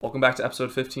Welcome back to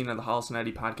episode 15 of the Hollis and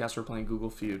Eddie podcast. We're playing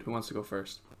Google Feud. Who wants to go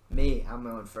first? Me. I'm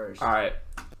going first. All right.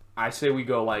 I say we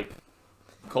go like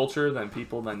culture, then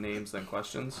people, then names, then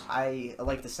questions. I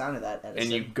like the sound of that, Edison.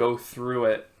 And you go through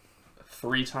it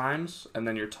 3 times, and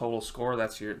then your total score.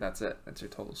 That's it. That's your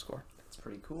total score. That's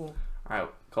pretty cool. All right.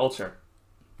 Culture.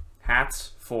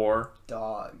 Hats for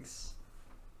Dogs.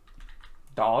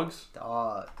 dogs.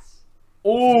 Dogs.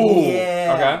 Ooh.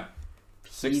 Yeah. Okay.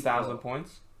 6,000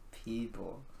 points.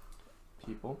 People.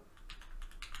 People.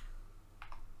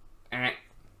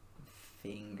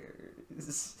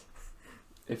 Fingers.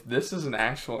 If this is an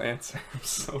actual answer, I'm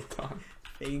so done.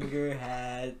 Finger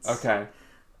hats. Okay.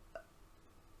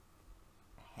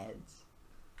 Heads.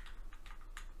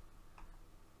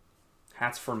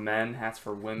 Hats for men, hats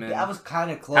for women. Yeah, I was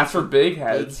kind of close. Hats for big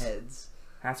heads. Big heads.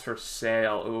 Hats for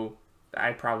sale. Ooh,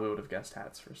 I probably would have guessed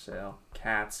hats for sale.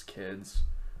 Cats, kids,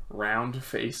 round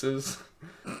faces,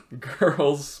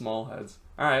 girls, small heads.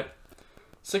 All right,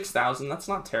 6,000. That's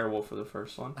not terrible for the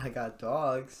first one. I got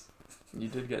dogs. You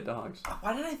did get dogs.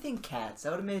 Why did I think cats? That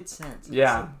would have made sense.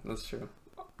 Yeah, that's true.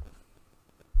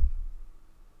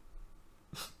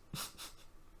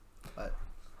 What?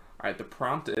 All right, the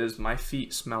prompt is my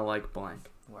feet smell like blank.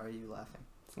 Why are you laughing?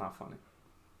 It's not funny.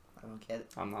 I don't get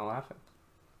it. I'm not laughing.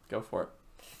 Go for it.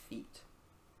 Feet.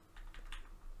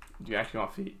 Do you actually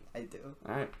want feet? I do.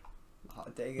 All right. Oh,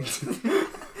 dang it.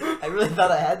 I really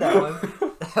thought I had that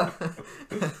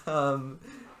one.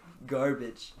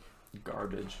 Garbage.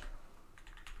 Garbage.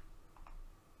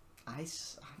 I'm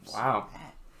Wow. So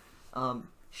bad.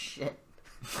 Shit.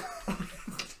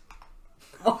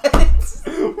 What?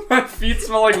 My feet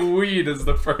smell like weed is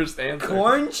the first answer.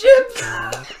 Corn chips?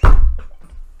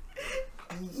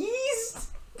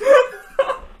 Yeast?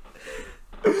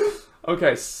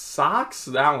 Okay, socks,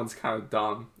 that one's kind of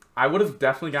dumb. I would have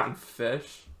definitely gotten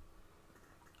fish.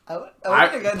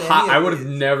 I would have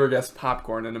never guessed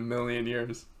popcorn in a million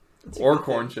years. Or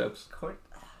corn chips.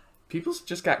 People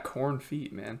just got corn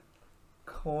feet, man.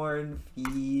 Corn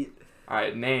feet.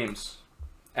 Alright, names.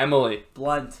 Emily.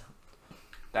 Blunt.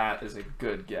 That is a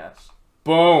good guess.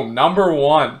 Boom, number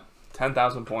 1.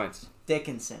 10,000 points.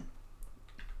 Dickinson.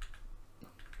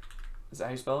 Is that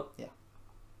how you spell it?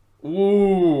 Yeah.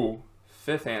 Ooh.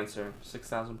 5th answer.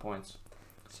 6,000 points.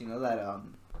 So you know that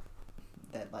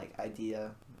that like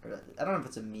idea, or I don't know if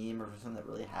it's a meme or something that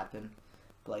really happened,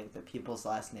 but like the people's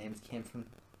last names came from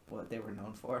what they were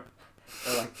known for,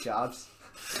 or like jobs.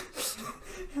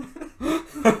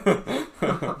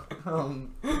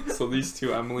 So these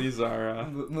two Emilys are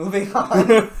moving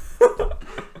on.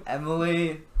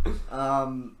 Emily. I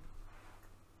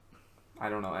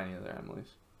don't know any of their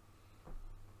Emilys.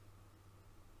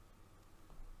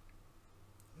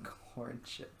 Corn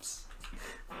chips.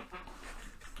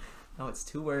 No, it's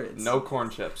 2 words. No corn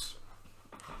chips.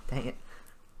 Dang it.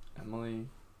 Emily.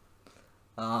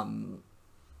 I don't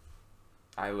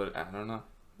know.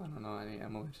 I don't know any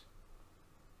Emilys.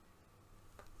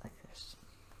 Like this.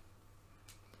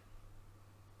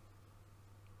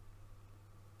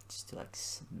 Just do like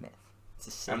Smith.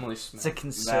 It's a Emily Smith. It's a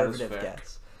conservative fair.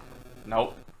 guess.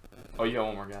 Nope. Oh, you got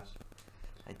one more guess.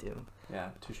 I do.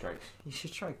 Yeah, 2 strikes. You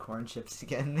should try corn chips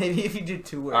again. Maybe if you do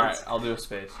 2 words. Alright, I'll do a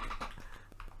space.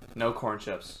 No corn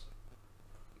chips.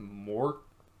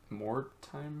 Mortimer?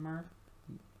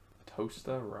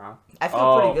 Toaster Rock? I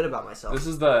feel pretty good about myself. This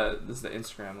is the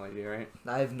Instagram lady, right?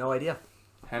 I have no idea.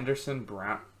 Henderson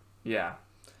Brown. Yeah.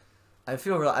 I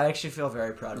actually feel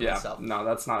very proud of myself. No,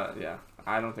 that's not it. Yeah.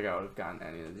 I don't think I would have gotten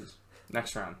any of these.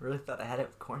 Next round. Really thought I had it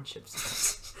with corn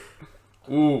chips.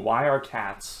 Ooh, why are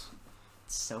cats?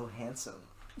 So handsome.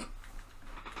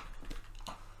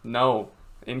 No.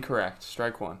 Incorrect.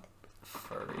 Strike 1.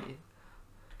 Furry.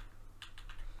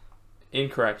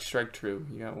 Incorrect. Strike true.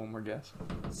 You got one more guess.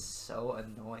 So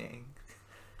annoying.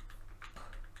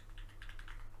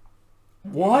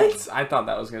 What? I thought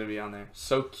that was going to be on there.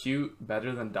 So cute.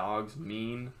 Better than dogs.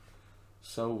 Mean.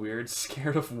 So weird.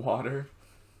 Scared of water.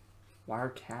 Why are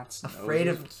cats afraid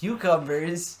of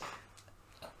cucumbers?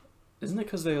 Isn't it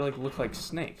because they like look like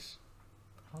snakes?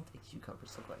 I don't think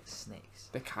cucumbers look like snakes.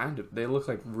 They look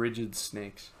like rigid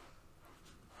snakes.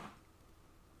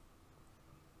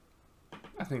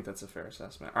 I think that's a fair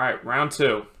assessment. All right, round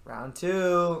 2. Round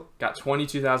 2. Got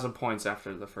 22,000 points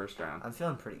after the first round. I'm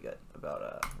feeling pretty good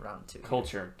about round 2.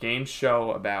 Culture. Game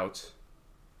show about...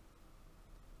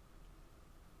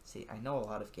 See, I know a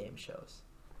lot of game shows.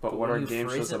 But what are game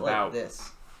shows about? Like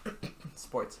this.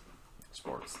 Sports.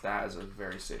 Sports. That is a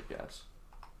very safe guess.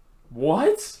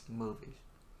 What? Movies.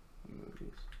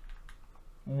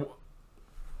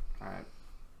 Alright.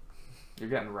 You're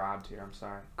getting robbed here. I'm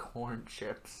sorry. Corn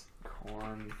chips.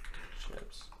 Corn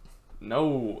chips.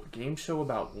 No, game show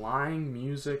about lying,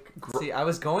 music. See, I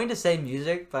was going to say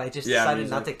music, but I just Yeah, decided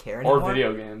music. not to care anymore. Or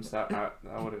video games. That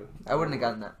would have. I wouldn't have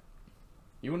gotten that.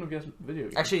 You wouldn't have guessed video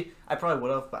games. Actually, I probably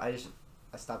would have, but I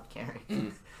stopped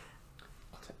caring.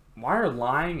 Why are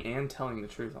lying and telling the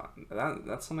truth on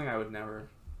that's something I would never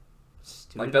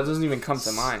Student, that doesn't even come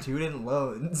to mind. Student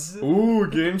loans. Ooh,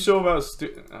 game show about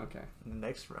okay.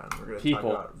 Next round, we're gonna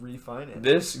People. talk about refinance.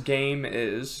 This game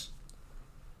is.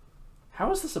 How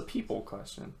is this a people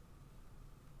question?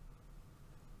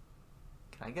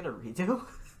 Can I get a redo?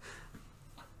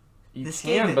 You this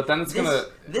can, game, but then it's gonna.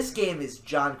 This game is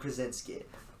John Krasinski.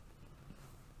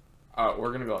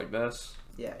 We're gonna go like this.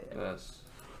 Yeah. This.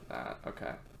 That.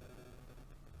 Okay.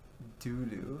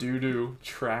 Doo-doo. Doo-doo.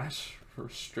 Trash.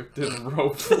 Restricted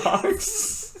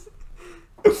Roblox.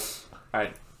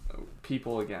 Alright.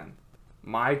 People again.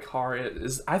 My car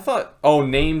is. I thought. Oh,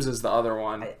 names is the other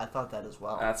one. I thought that as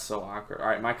well. That's so awkward.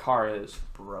 Alright, my car is.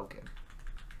 Broken.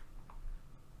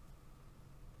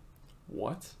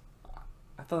 What?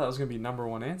 I thought that was gonna be number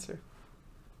one answer.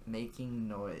 Making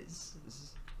noise.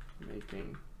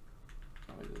 Making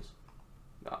noises.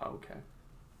 Oh, okay.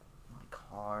 My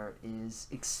car is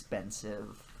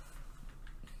expensive.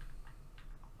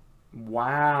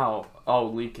 Wow. Oh,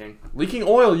 leaking. Leaking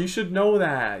oil. You should know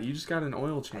that. You just got an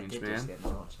oil change, I did man. just get an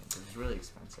oil change. It was really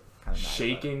expensive. Kinda mad about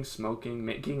Shaking, smoking,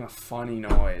 making a funny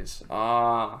noise.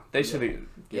 They should have. it.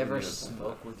 You ever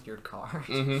smoke with your car?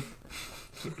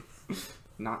 Mm-hmm.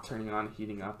 Not turning it on,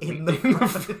 heating up. In the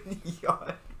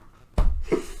yard.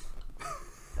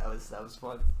 That was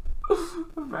fun.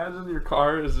 Imagine your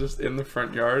car is just in the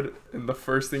front yard, and the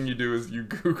first thing you do is you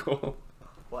Google.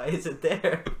 Why is it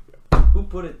there? Who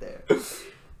put it there?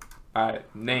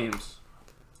 Alright, names.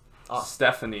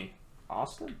 Stephanie.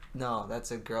 Austin? No,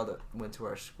 that's a girl that went to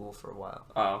our school for a while.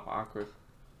 Oh, awkward.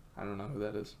 I don't know who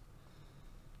that is.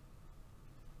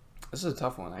 This is a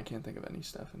tough one. I can't think of any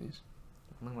Stephanies.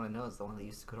 The only one I know is the one that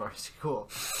used to go to our school.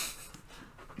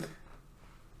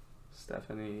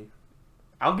 Stephanie.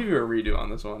 I'll give you a redo on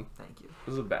this one. Thank you.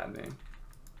 This is a bad name.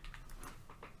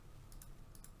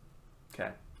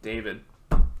 Okay. David.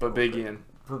 Babigian.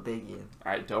 Babigian.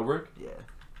 Alright, Dobrik? Yeah. Is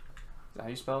that how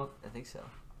you spell I think so.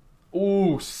 it?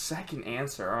 Ooh, second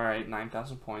answer. Alright,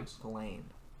 9,000 points. Blaine.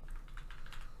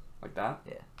 Like that?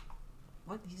 Yeah.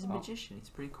 What? He's a magician. He's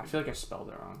pretty cool. I feel like I spelled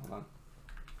it wrong. Hold on.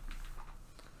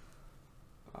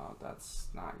 Oh, that's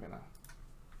not gonna...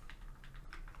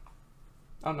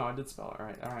 Oh, no, I did spell it.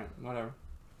 Alright, whatever.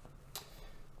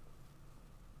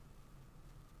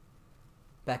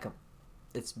 Beckham.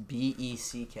 It's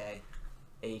Beckham.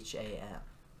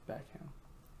 Beckham.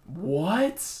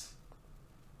 What?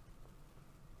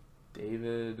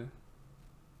 David.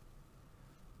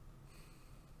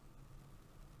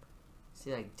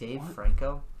 See, like Dave What?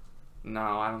 Franco? No,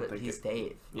 I don't But think he's it...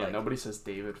 Dave. Yeah, Like, nobody says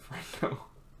David Franco.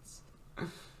 Are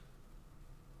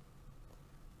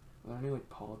there any, like,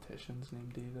 politicians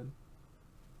named David?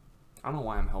 I don't know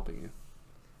why I'm helping you.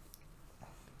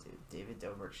 Dude, David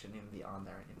Dobrik shouldn't even be on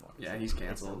there anymore. Yeah, he's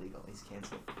canceled. It's illegal. He's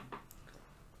canceled.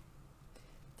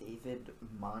 David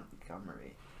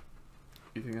Montgomery.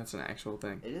 You think that's an actual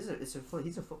thing? It is.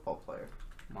 He's a football player.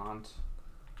 Montgomery?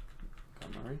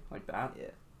 Like that? Yeah.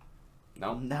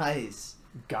 No. Nice.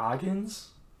 Goggins?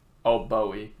 Oh,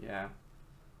 Bowie. Yeah.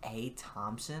 A.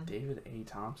 Thompson. David A.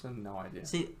 Thompson? No idea.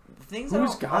 See, the things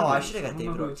Who's I don't. Oh, I Goggins? should have I got don't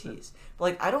know David who this Ortiz. But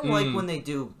like, I don't like when they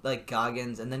do like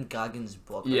Goggins and then Goggins'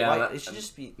 book. Like, Yeah, why- that- it should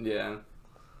just be. Yeah.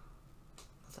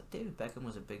 I thought David Beckham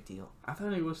was a big deal. I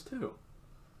thought he was too.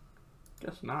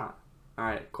 Guess not.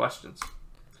 Alright, questions.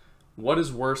 What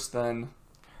is worse than...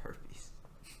 Herpes.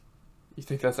 You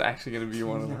think that's actually going to be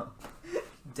one of them? No.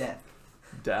 Death.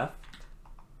 Death?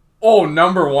 Oh,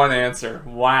 number one answer.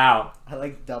 Wow. I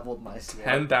like doubled my score.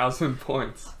 10,000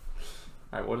 points.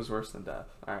 Alright, what is worse than death?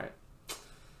 Alright.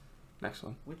 Next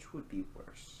one. Which would be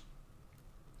worse?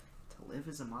 To live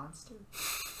as a monster?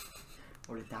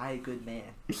 Or to die a good man?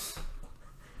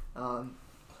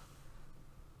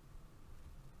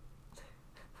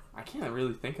 I can't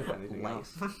really think of anything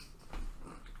else. Life.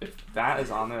 If that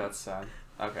is on there, that's sad.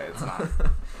 Okay, it's not.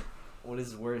 What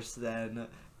is worse than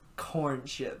corn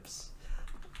chips?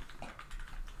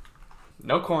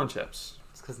 No corn chips.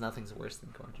 It's because nothing's worse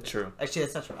than corn chips. True. Actually,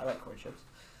 that's not true. I like corn chips.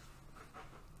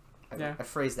 Yeah. I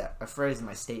phrased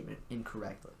my statement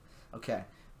incorrectly. Okay.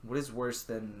 What is worse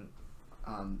than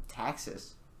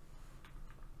taxes?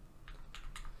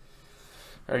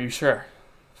 Are you sure?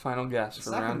 Final guess It's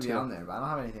for not going round to be two. on there, but I don't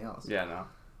have anything else. Yeah, no.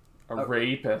 A Oh.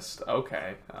 rapist.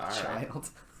 Okay. Alright. Child.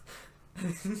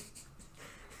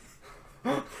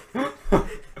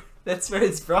 That's where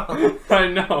it's from. I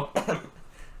know.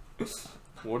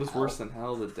 What is worse than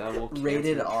hell? The devil. Cancer.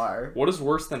 Rated R. What is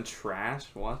worse than trash?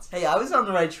 What? Hey, I was on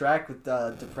the right track with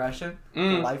depression,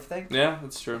 the life thing. Yeah,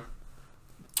 that's true.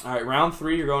 All right, round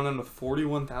 3. You're going into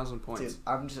 41,000 points.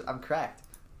 Dude, I'm cracked.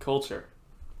 Culture.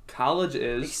 College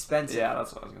is Expensive. Yeah,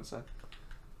 that's what I was gonna say.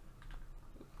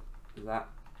 Is that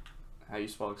how you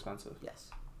spell expensive? Yes.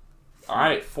 All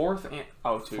right, fourth and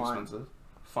too Fun. expensive.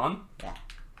 Fun? Yeah.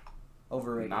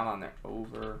 Overrated. Not on there.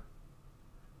 Over.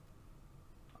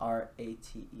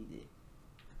 RATED.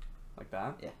 Like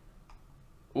that?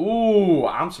 Yeah. Ooh,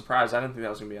 I'm surprised. I didn't think that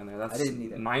was gonna be on there. That's I didn't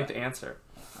either. 9th answer.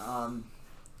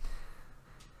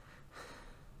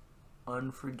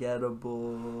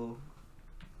 Unforgettable.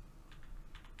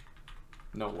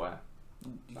 No way.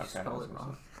 You Okay. spelled it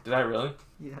wrong. Did I really?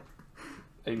 Yeah.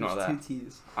 Ignore There's that. 2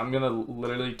 T's. I'm gonna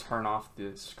literally turn off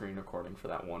the screen recording for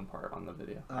that one part on the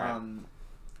video. All right.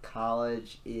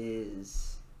 College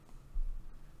is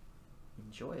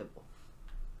enjoyable.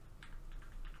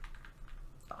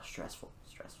 Oh, stressful.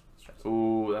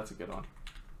 Ooh, that's a good one.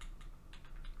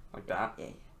 Like that? Yeah.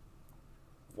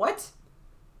 What?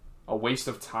 A waste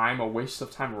of time.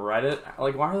 Reddit.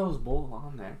 Like, why are those both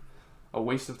on there? A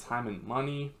waste of time and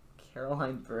money.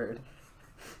 Caroline Bird.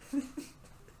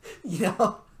 You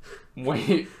know?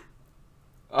 Wait.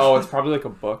 Oh, it's probably like a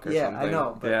book or Yeah, something. I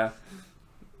know, but- Yeah.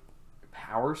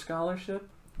 Power scholarship?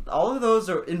 All of those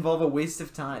involve a waste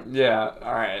of time. Yeah,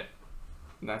 alright.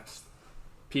 Next.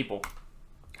 People.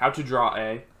 How to draw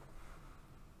a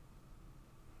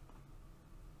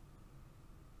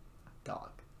dog.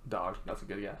 That's a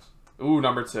good guess. Ooh,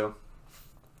 number 2.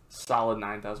 Solid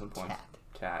 9,000 points.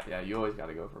 Cat. Yeah, you always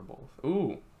gotta go for both.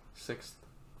 Ooh, 6th.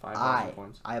 5,000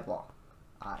 points. Eyeball.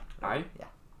 Eye. Eye? Yeah.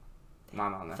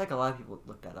 Not on I there. feel like a lot of people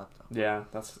look that up though. Yeah,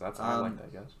 that's a highlight, I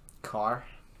guess. Car.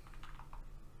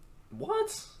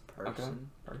 What? Person.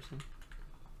 Okay. Person.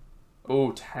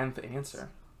 Ooh, 10th answer.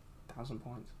 1,000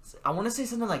 points. I want to say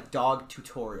something like dog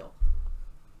tutorial.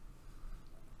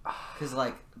 Cause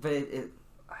like, but if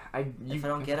I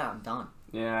don't get it, I'm done.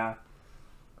 Yeah.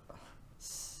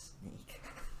 Snake.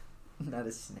 Not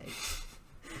a snake.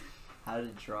 How to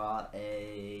draw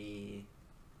a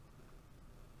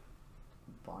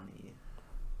bunny.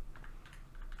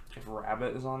 If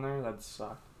rabbit is on there, that'd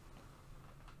suck.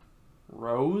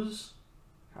 Rose?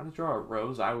 How to draw a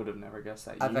rose? I would have never guessed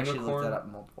that. I've actually looked that up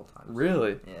multiple times.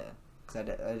 Really? Yeah. Because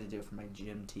I had to do it for my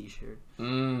gym t-shirt.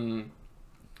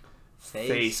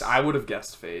 Face. I would have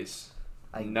guessed face.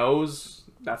 Nose,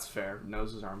 that's fair.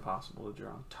 Noses are impossible to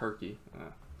draw. Turkey.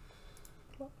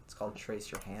 It's called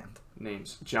trace your hand.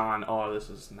 Names. John. Oh, this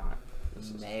is not.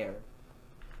 Mayor.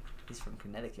 He's from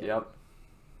Connecticut. Yep.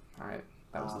 Alright.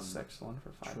 That was the 6th one for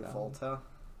 5,000. Travolta.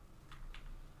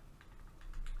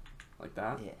 Like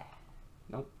that? Yeah.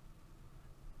 Nope.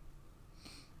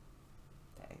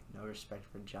 Dang, no respect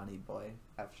for Johnny Boy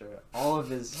after all of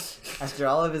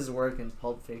his work in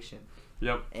Pulp Fiction.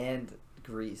 Yep. And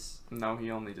Grease. No, he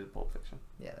only did Pulp Fiction.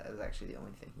 Yeah, that was actually the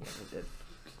only thing he ever did.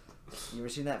 You ever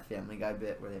seen that Family Guy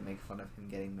bit where they make fun of him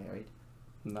getting married?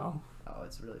 No. Oh,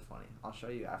 it's really funny. I'll show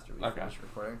you after we Okay. finish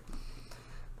recording.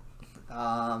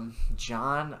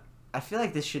 John, I feel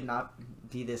like this should not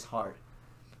be this hard.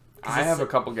 I have a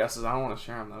couple guesses. I don't want to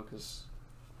share them though, because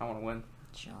I want to win.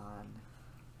 John.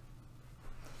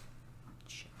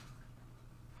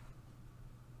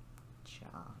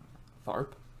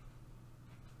 Tharp.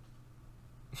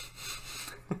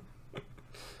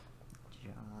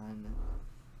 John.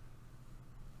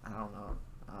 I don't know.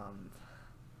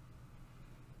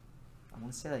 I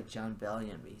want to say like John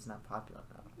Bellion, but he's not popular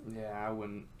enough. Yeah, I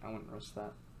wouldn't risk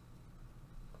that.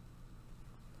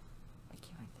 Why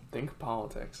can't I think? Think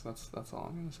politics. That's all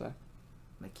I'm gonna say.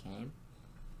 McCain.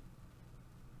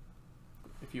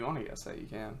 If you want to guess that, you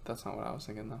can. That's not what I was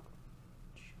thinking though.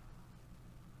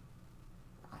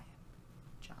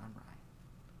 John Ryan.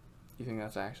 You think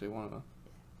that's actually one of them?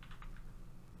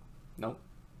 Nope.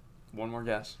 One more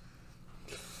guess.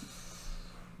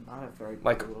 Not a very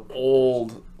Like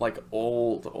old.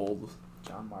 old.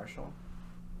 John Marshall.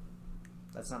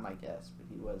 That's not my guess, but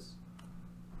he was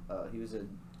a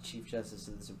Chief Justice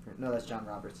of the Supreme. No, that's John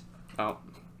Roberts. Oh.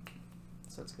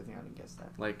 So it's a good thing I didn't guess that.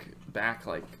 Like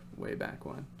way back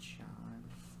when. John.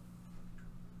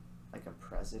 Like a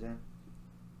president.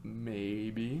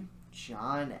 Maybe.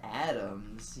 John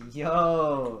Adams.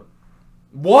 Yo.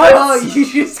 What? Oh, you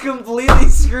just completely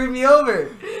screwed me over.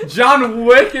 John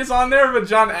Wick is on there, but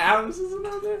John Adams isn't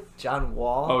on there. John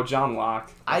Wall. Oh, John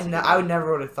Locke. I would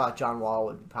never would have thought John Wall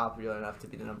would be popular enough to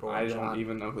be the number one. I don't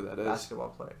even know who that is. Basketball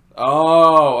player.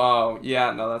 Oh,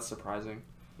 yeah, no, that's surprising.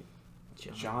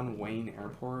 John Wayne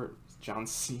Airport. John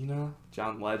Cena,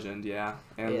 John Legend, yeah,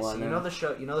 and Yeah, so Lennon. you know the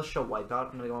show. You know the show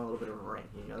Wipeout. I'm gonna go on a little bit of a rant.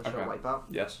 You know the show Okay. Wipeout.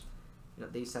 Yes. You know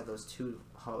they used to have those two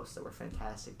hosts that were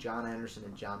fantastic, John Anderson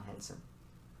and John Henson.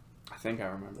 I think I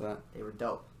remember that. They were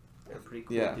dope. They were pretty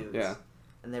cool Yeah, dudes. yeah.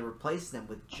 And they replaced them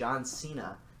with John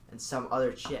Cena and some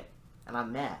other chick, and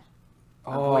I'm mad.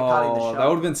 I'm Oh, boycotting the show. that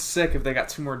would have been sick if they got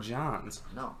 2 more Johns.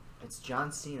 No, it's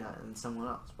John Cena and someone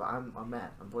else. But I'm mad.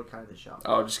 I'm boycotting the show.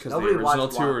 Oh, just because the Nobody original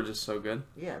watched 2 Wild. were just so good?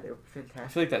 Yeah, they were I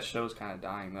fantastic. feel like that show's kind of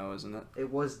dying, though, isn't it?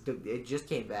 It just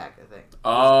came back, I think. It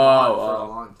Oh, was gone for oh. a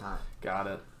long time. Got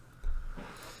it.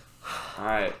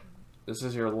 Alright. This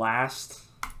is your last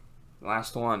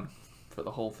one for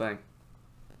the whole thing.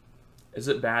 Is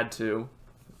it bad to...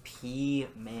 Pea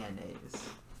mayonnaise.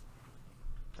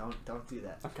 Don't do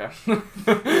that. Okay.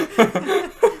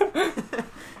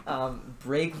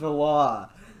 Break the law.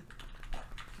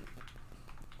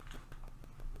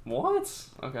 What?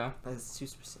 Okay. That's too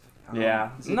specific.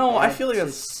 Yeah. Is it No, I bad feel like to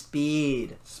that's...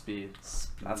 speed. Speed.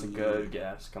 Speed. That's a good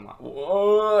guess. Come on.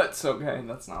 What? Okay,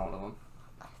 that's not one of them.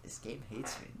 This game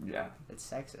hates me. Yeah. It's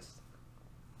sexist.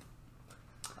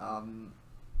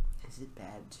 Is it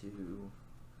bad to...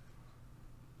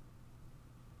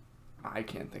 I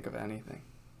can't think of anything.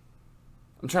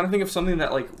 I'm trying to think of something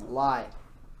that, like... Lie.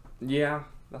 Yeah,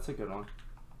 that's a good one.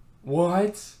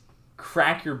 What?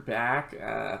 Crack your back?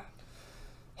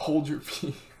 Hold your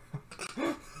pee.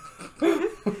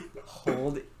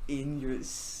 Hold in your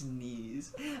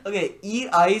sneeze. Okay, eat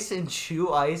ice and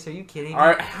chew ice. Are you kidding me?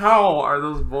 Alright, how are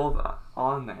those both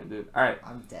on there, dude? Alright,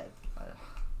 I'm dead.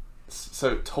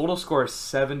 so total score is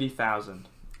 70,000.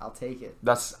 I'll take it.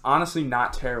 That's honestly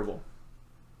not terrible.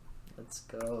 Let's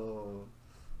go.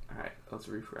 Alright, let's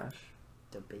refresh.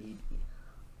 The baby.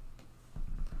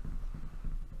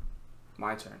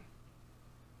 My turn.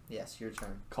 Yes, your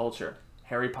turn. Culture.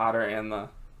 Harry Potter and the...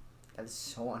 That is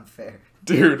so unfair.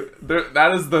 Dude,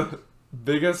 that is the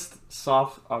biggest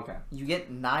soft... Okay. You get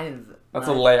 9 of them. That's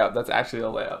a layup. That's actually a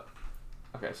layup.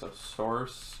 Okay, so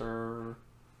Sorcerer's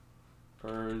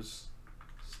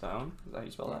Stone? Is that how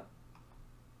you spell that?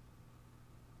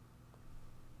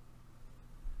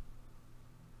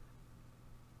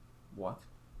 What?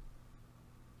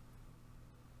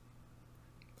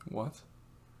 What?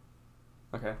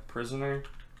 Okay, Prisoner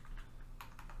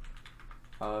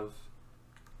of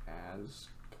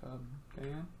Azkaban?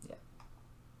 Yeah.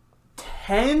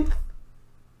 10th?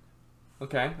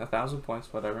 Okay, 1,000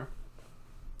 points, whatever.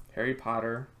 Harry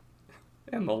Potter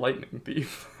and the Lightning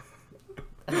Thief.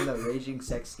 And the raging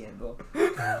sex scandal.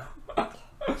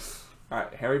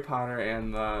 Alright, Harry Potter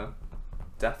and the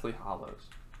Deathly Hallows.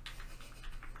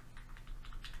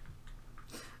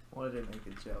 I wanted to make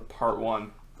a joke, Part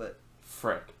 1. but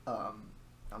Frick. I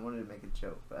wanted to make a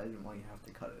joke, but I didn't want you to have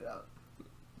to cut it out.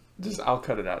 I'll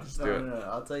cut it out. Just do it. No,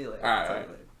 I'll tell you later. Alright, I'll tell you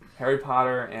alright. later. Harry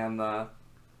Potter and the...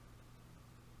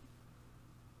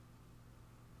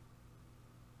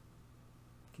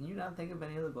 Can you not think of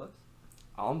any other books?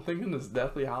 All I'm thinking is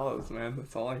Deathly Hallows, man.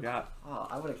 That's all I got. Oh,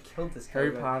 I would have killed this Harry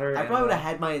category. Potter I and probably would the- have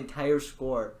had my entire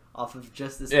score off of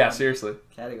just this Yeah, one seriously.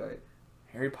 category.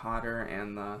 Harry Potter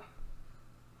and the...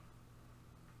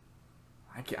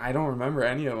 I don't remember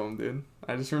any of them, dude.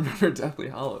 I just remember Deathly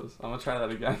Hallows. I'm gonna try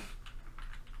that again.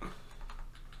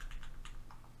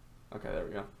 Okay, there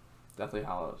we go. Deathly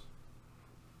Hallows.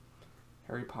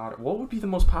 Harry Potter. What would be the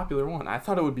most popular one? I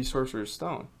thought it would be Sorcerer's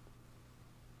Stone.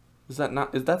 Is that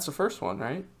not... That's the first one,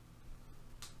 right?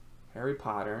 Harry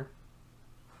Potter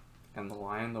and the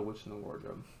Lion, the Witch, and the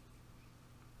Wardrobe.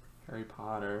 Harry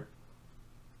Potter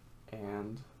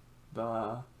and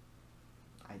the...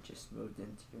 I just moved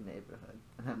into your neighborhood,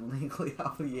 and I'm legally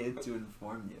obligated to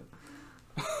inform you.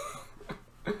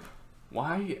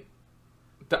 Why?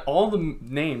 All the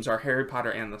names are Harry Potter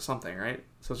and the something, right?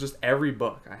 So it's just every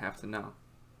book I have to know.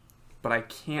 But I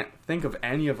can't think of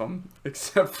any of them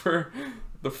except for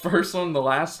the first one, the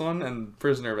last one, and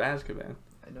Prisoner of Azkaban.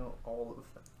 I know all of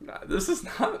them. This is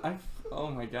not...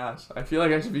 oh my gosh. I feel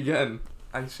like I should be getting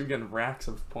racks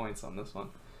of points on this one.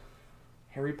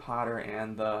 Harry Potter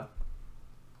and the...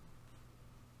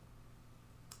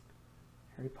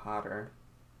 Harry Potter.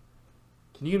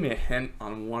 Can you give me a hint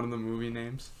on one of the movie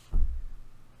names?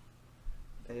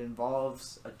 It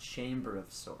involves a chamber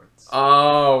of sorts.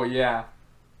 Oh, yeah.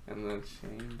 And the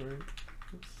Chamber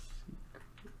of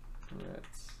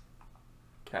Secrets.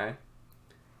 Okay.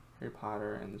 Harry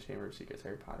Potter and the Chamber of Secrets.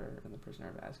 Harry Potter and the Prisoner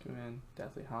of Azkaban.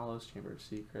 Deathly Hallows. Chamber of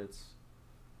Secrets.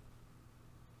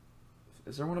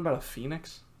 Is there one about a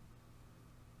phoenix?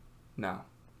 No.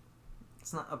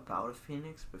 It's not about a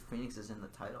phoenix, but phoenix is in the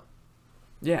title.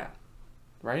 Yeah.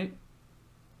 Right?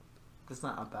 It's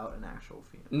not about an actual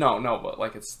female. No, but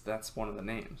like that's one of the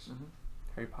names. Mm-hmm.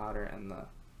 Harry Potter and the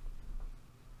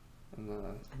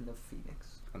Phoenix.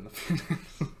 And the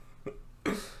Phoenix.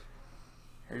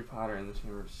 Harry Potter and the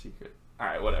Chamber of Secret. All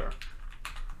right, whatever.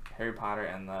 Harry Potter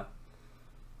and the.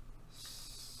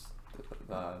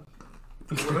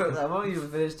 I want you to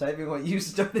finish typing what you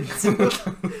started.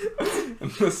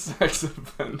 And the sex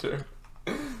offender.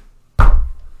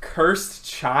 Cursed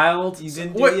child. You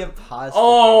didn't do the apostrophe.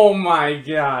 Oh my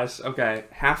gosh. Okay.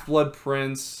 Half-Blood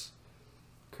Prince.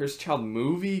 Cursed Child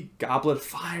movie. Goblet of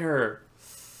Fire.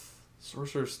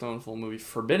 Sorcerer's Stone full movie.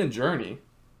 Forbidden Journey.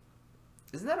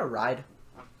 Isn't that a ride?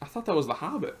 I thought that was The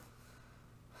Hobbit.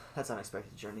 That's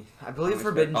Unexpected Journey. I believe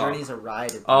Forbidden Journey is a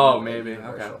ride. Maybe.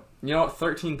 Okay. You know what?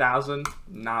 13,000.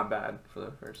 Not bad for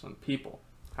the first one. People.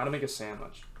 How to make a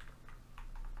sandwich.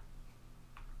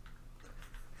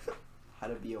 How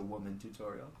to be a woman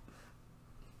tutorial.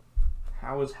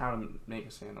 How is how to make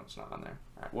a sandwich not on there?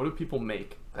 All right. What do people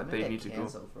make that they need to go?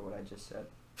 Cancel for what I just said.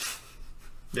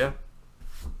 Yeah.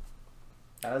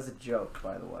 That was a joke,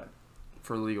 by the way.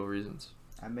 For legal reasons.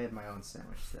 I made my own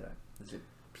sandwich today. Is it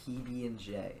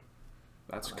PB&J?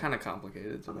 That's kind of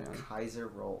complicated to me. Kaiser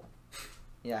roll.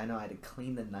 Yeah, I know. I had to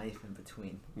clean the knife in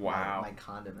between. Wow. My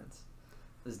condiments.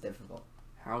 It was difficult.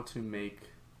 How to make.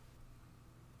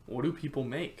 What do people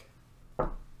make?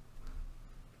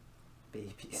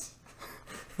 Babies.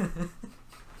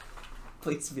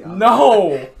 Please be honest.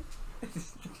 No!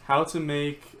 How to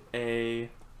make a.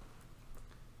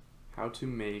 How to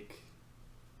make.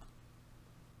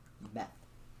 Meth.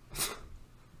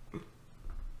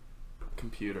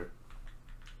 Computer.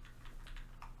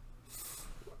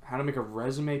 How to make a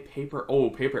resume paper. Oh,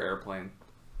 paper airplane.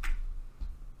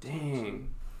 Dang.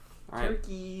 Alright.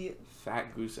 Turkey.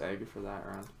 Fat goose egg for that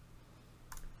round.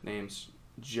 Names.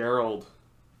 Gerald.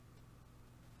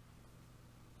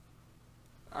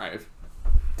 Alright.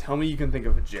 Tell me you can think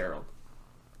of a Gerald.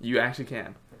 You actually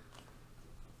can.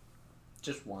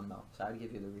 Just one, though. So I'd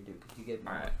give you the redo. Could you give me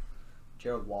Alright.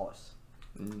 Gerald Wallace.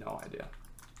 No idea.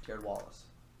 Jared Wallace.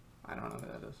 I don't know who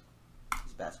that is.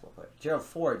 He's a basketball player. Gerald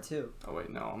Ford, too. Oh, wait,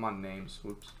 no. I'm on names.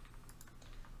 Whoops.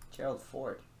 Gerald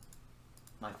Ford.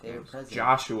 My favorite Names. president.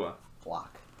 Joshua.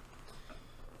 Block.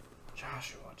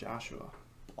 Joshua.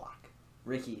 Block.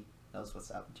 Ricky knows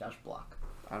what's up. Josh Block.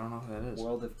 I don't know who that is.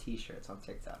 World of T-shirts on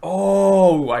TikTok.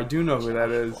 Oh, I do know who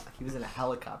that is. Block. He was in a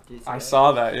helicopter today. I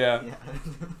saw that, yeah.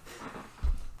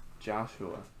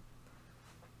 Joshua.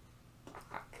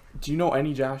 Do you know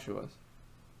any Joshuas?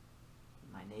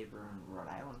 My neighbor in Rhode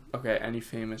Island. Okay, any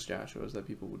famous Joshuas that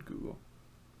people would Google?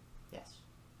 Yes.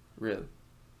 Really?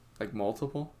 Like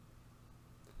multiple?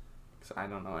 Because I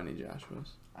don't know any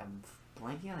Joshuas. I'm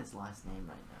blanking on his last name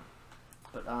right now.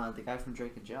 But the guy from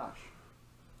Drake and Josh.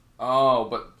 Oh,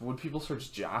 but would people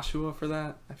search Joshua for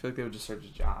that? I feel like they would just search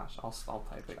Josh. I'll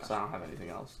type it because I don't have anything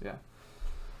else. Yeah.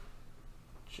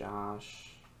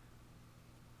 Josh.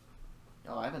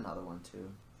 Oh, I have another one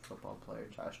too. Football player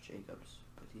Josh Jacobs,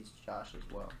 but he's Josh as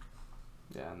well.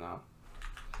 Yeah, no.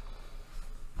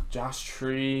 Josh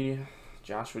Tree,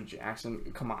 Joshua Jackson.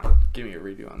 Come on, give me a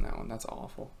redo on that one. That's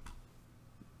awful.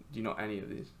 Do you know any of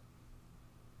these?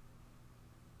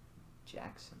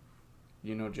 Jackson.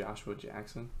 You know Joshua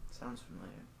Jackson? Sounds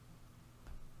familiar.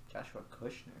 Joshua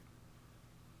Kushner.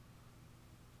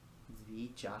 The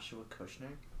Joshua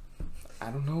Kushner?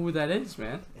 I don't know who that is,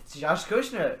 man. It's Josh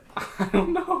Kushner. I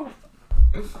don't know.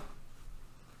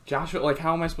 Joshua, like,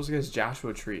 how am I supposed to guess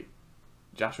Joshua Tree?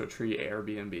 Joshua Tree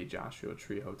Airbnb, Joshua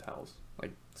Tree Hotels.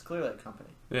 Like, it's clearly a company.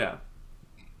 Yeah.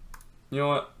 You know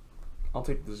what? I'll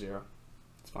take the 0.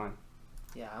 It's fine.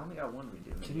 Yeah, I only got one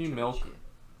redo. Can you milk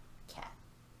cat?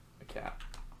 A cat.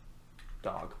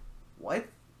 Dog. What?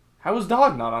 How is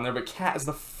dog not on there, but cat is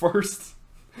the first?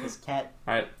 Because cat.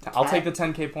 Alright, I'll take the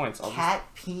 10K points. Cat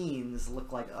peens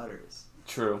look like udders.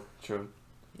 True. You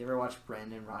ever watch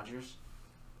Brandon Rogers?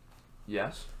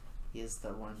 Yes. He has the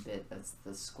one bit that's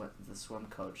the swim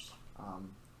coach,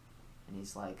 and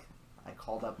he's like, I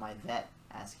called up my vet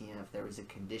asking him if there was a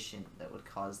condition that would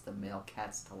cause the male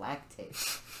cats to lactate.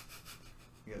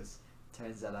 He goes,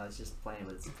 turns out I was just playing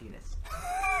with its penis.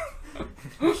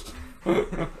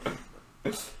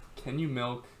 Can you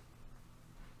milk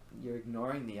You're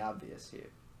ignoring the obvious here.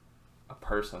 a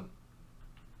person?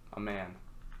 A man.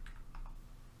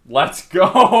 Let's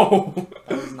go!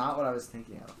 That was not what I was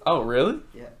thinking of. Oh, really?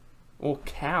 Yeah. Well,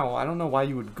 cow. I don't know why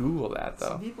you would Google that, though.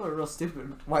 Some people are real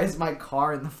stupid. Why is my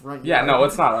car in the front Yeah, yard? no,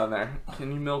 it's not on there.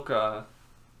 Can you milk a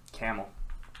camel?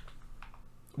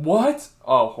 What?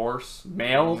 Oh, horse.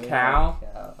 Male cow?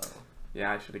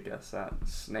 Yeah, I should have guessed that.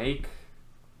 Snake.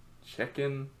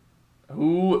 Chicken.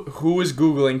 Who is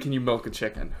Googling, can you milk a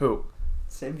chicken? Who?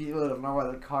 Same people that don't know why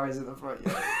the car is in the front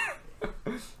yard.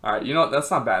 Alright, you know what? That's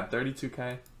not bad.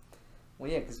 32K. Well,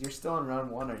 yeah, because you're still in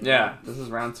round 1, or Yeah, this is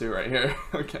round 2 right here.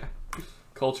 Okay.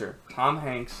 Culture. Tom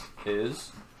Hanks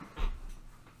is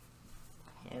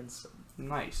handsome.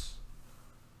 nice.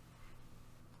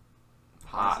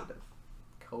 Positive.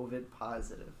 COVID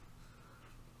positive.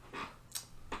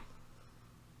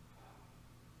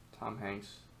 Tom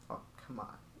Hanks Oh, come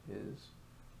on. is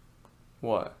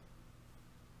what?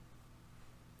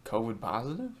 COVID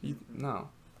positive? No.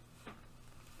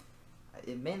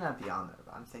 It may not be on there,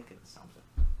 but I'm thinking of something.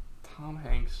 Tom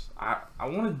Hanks. I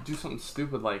want to do something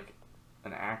stupid like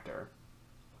an actor.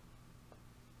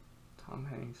 Tom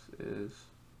Hanks is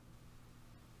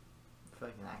I feel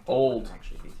like an actor old. wouldn't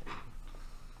actually be taken.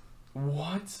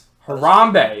 What?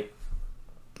 Harambe.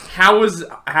 How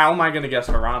am I gonna guess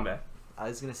Harambe? I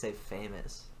was gonna say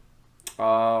famous.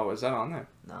 Oh, is that on there?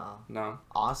 No. No.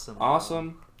 Awesome.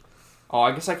 Awesome. Oh,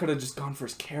 I guess I could have just gone for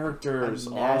his characters.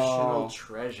 A national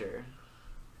treasure.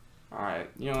 Alright,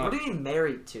 you know What are you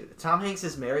married to? Tom Hanks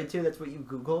is married to? That's what you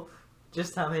Google?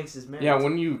 Just Tom Hanks is married Yeah, to.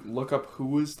 when you look up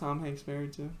who is Tom Hanks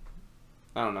married to?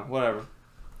 I don't know, whatever.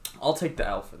 I'll take the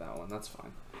L for that one, that's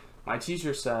fine. My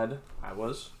teacher said I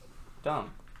was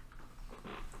dumb.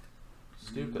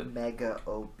 Stupid. Mega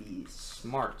obese.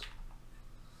 Smart.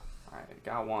 Alright,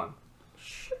 got one.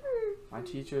 Sure. My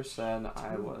teacher said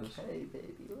I was... Okay,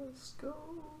 baby, let's go.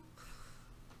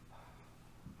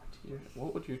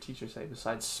 What would your teacher say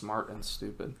besides smart and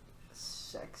stupid?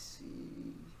 Sexy.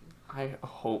 I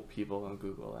hope people don't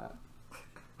Google that.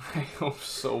 I hope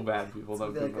so bad people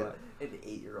don't Like Google that. an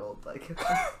 8-year-old, like.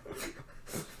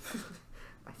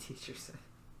 My teacher said.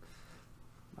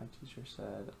 My teacher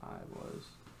said I was...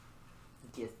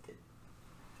 Gifted.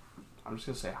 I'm just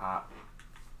gonna say hot.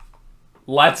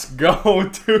 Let's go,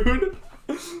 dude!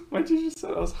 My teacher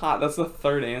said I was hot. That's the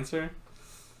third answer.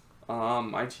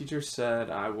 My teacher said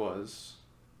I was...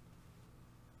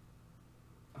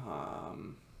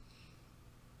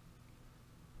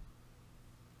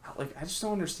 like, I just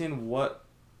don't understand what...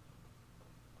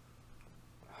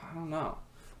 I don't know.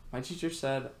 My teacher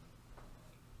said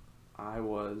I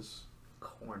was...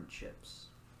 Corn chips.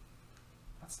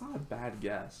 That's not a bad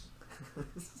guess.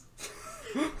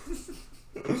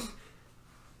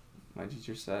 My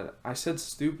teacher said... I said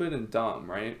stupid and dumb,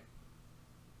 right?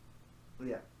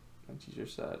 Yeah. My teacher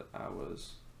said I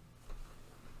was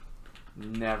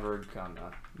never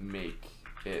gonna make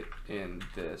it in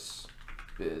this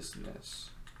business.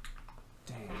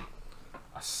 Dang.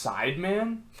 A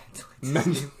sideman?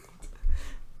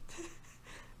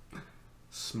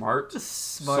 Smart?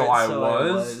 Smart, so I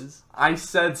was. I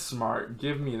said smart.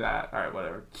 Give me that. Alright,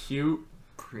 whatever. Cute.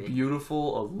 Pretty.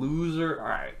 Beautiful. A loser.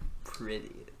 Alright.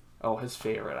 Pretty. Oh, his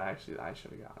favorite. Actually, I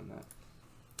should have gotten that.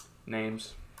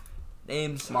 Names.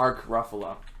 Mark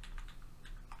Ruffalo.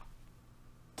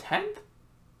 10th?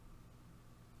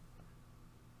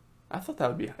 I thought that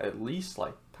would be at least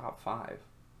like top 5.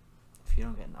 If you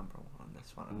don't get number 1 on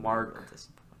this one, I'm Mark. real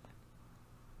disappointed.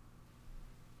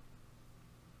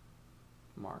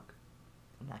 Mark.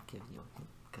 I'm not giving you a hint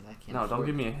because I can't. No, don't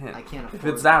give me a hint. I can't afford. If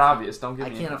it's that obvious, don't give I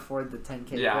me. can't a hint. afford the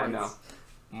 10K. Yeah, points. I know.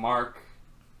 Mark,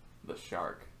 the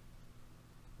shark.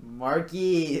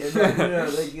 Marky. No,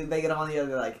 they get on the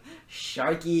other like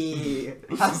Sharky.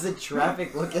 How's the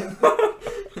traffic looking?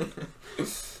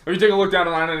 If you take a look down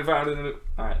the line and found it.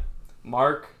 All right,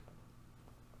 Mark.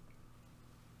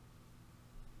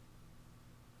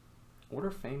 What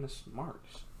are famous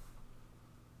Marks?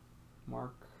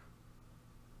 Mark.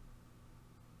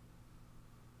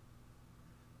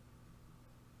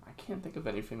 I can't think of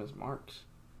any famous Marks.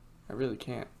 I really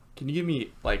can't. Can you give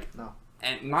me like No.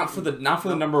 And not for the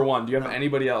number 1. Do you have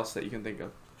anybody else that you can think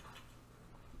of?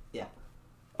 Yeah.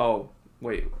 Oh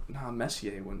wait, nah,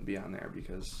 Messier wouldn't be on there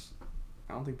because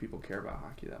I don't think people care about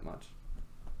hockey that much.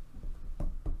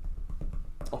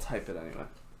 I'll type it anyway.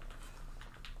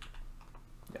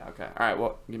 Yeah. Okay. All right.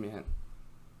 Well, give me a hint.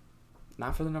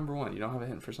 Not for the number 1. You don't have a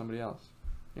hint for somebody else.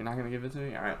 You're not gonna give it to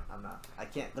me. All right. I'm not. I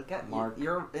can't look at Mark.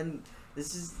 You're in.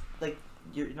 This is like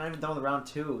you're not even done with round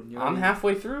 2. And you're I'm already,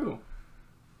 halfway through.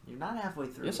 You're not halfway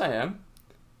through. Yes, I am.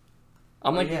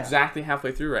 I'm like exactly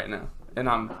halfway through right now, and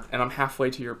I'm halfway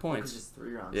to your points. It's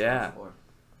 3 rounds. Yeah. Not 4.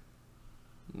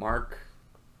 Mark.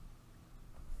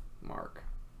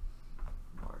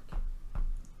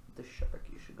 The shark.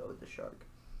 You should go with the shark.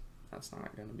 That's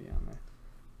not gonna be on there.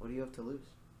 What do you have to lose?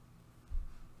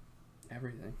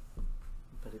 Everything.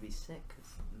 But it'd be sick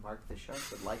because Mark the shark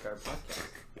would like our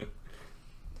podcast.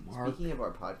 Mark. Speaking of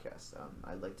our podcast,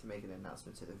 I'd like to make an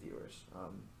announcement to the viewers.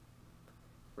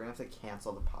 we're gonna have to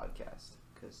cancel the podcast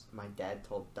because my dad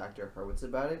told Dr. Hurwitz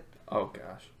about it. Oh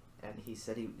gosh. And he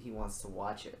said he wants to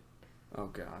watch it. Oh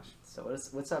gosh. So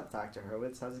what's up, Dr.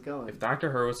 Hurwitz? How's it going? If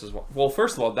Dr. Hurwitz is well,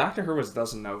 first of all, Dr. Hurwitz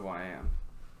doesn't know who I am.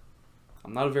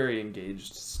 I'm not a very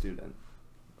engaged student.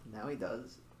 Now he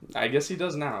does. I guess he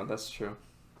does now. That's true.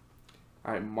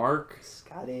 All right, Mark.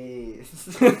 Scotty.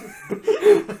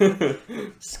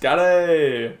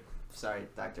 Scotty. Sorry,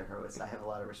 Dr. Hurwitz. I have a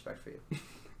lot of respect for you.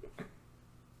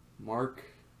 Mark.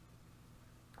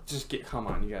 Come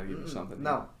on, you gotta give me something.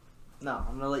 No,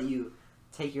 I'm gonna let you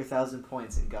take your 1,000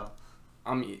 points and go.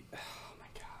 Oh my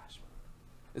gosh.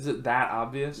 Is it that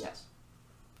obvious? Yes.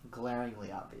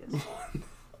 Glaringly obvious.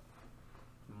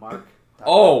 Mark. Dr.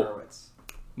 Oh! Hurwitz.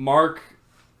 Mark.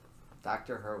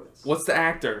 Dr. Hurwitz. What's the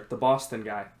actor? The Boston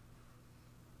guy.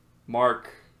 Mark.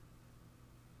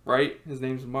 Right? His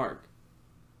name's Mark.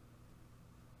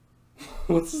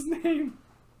 What's his name?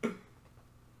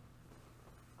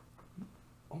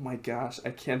 Oh my gosh, I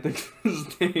can't think of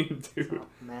his name, dude.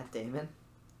 Matt Damon?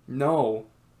 No.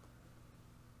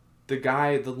 The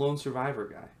guy, the lone survivor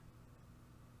guy.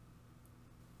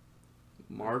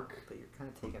 Mark. But you're kind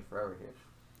of taking forever here.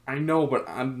 I know, but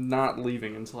I'm not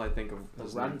leaving until I think of The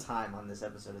his run name. time on this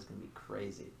episode is going to be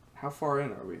crazy. How far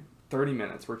in are we? 30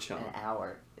 minutes. We're chilling. An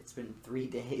hour. It's been 3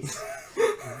 days.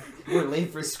 We're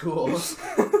late for school.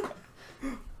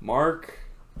 Mark.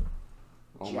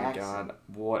 Oh Jackson. my god.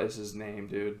 What is his name,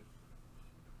 dude?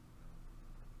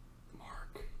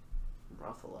 Mark.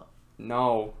 Ruffalo.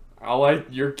 No.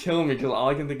 You're killing me because all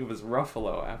I can think of is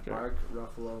Ruffalo after. Mark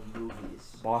Ruffalo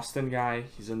movies. Boston guy.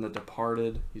 He's in The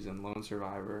Departed. He's in Lone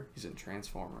Survivor. He's in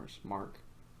Transformers. Mark.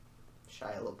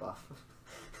 Shia LaBeouf.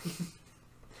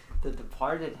 The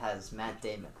Departed has Matt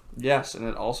Damon. Yes, and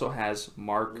it also has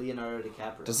Mark. Leonardo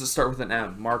DiCaprio. Does it start with an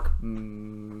M? Mark.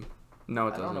 No,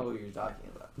 it doesn't. I don't know what you're talking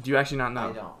about. Do you actually not know?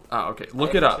 I don't. Oh, okay.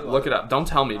 Look it up. Look it up. Don't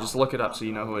tell me. No, Just look it up no, so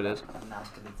you know who it is. I'm not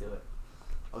going to do it.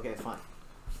 Okay, fine.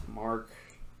 Mark.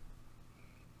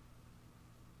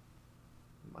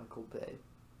 Michael Bay.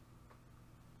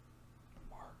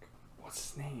 Mark. What's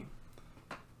his name?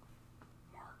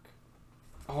 Mark.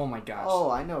 Oh my gosh. Oh,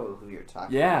 I know who you're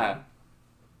talking Yeah. about.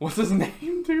 What's his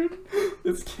name, dude?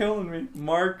 It's killing me.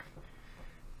 Mark.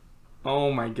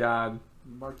 Oh my god.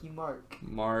 Marky Mark.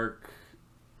 Mark.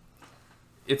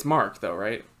 It's Mark, though,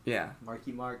 right? Yeah.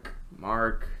 Marky Mark.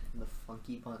 Mark. The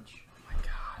Funky Bunch. Oh my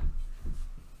god.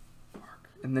 Mark.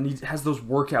 And then he has those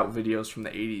workout videos from the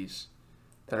 80s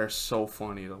that are so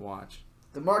funny to watch.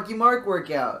 The Marky Mark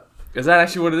workout. Is that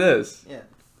actually what it is? Yeah.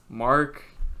 Mark.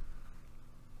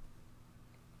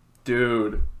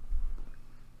 Dude.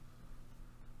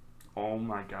 Oh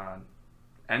my god.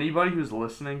 Anybody who's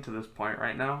listening to this point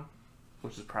right now,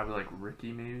 which is probably like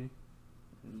Ricky maybe,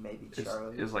 Maybe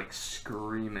Charlie. is like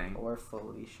screaming. Or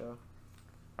Felicia.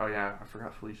 Oh yeah, I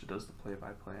forgot Felicia does the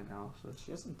play-by-play analysis.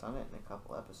 She hasn't done it in a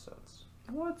couple episodes.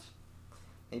 What?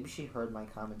 Maybe she heard my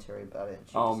commentary about it and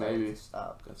she Oh, decided maybe. to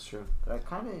stop. That's true. But I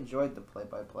kind of enjoyed the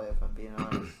play-by-play, if I'm being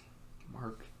honest.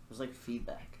 Mark. It was like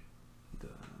feedback.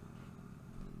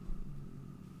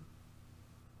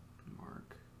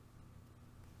 Mark.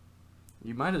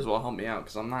 You might as well help me out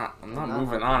because I'm not not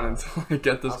moving helping on out. until I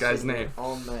get this I'll guy's sit here name.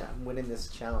 all night. I'm winning this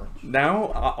challenge. Now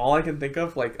all I can think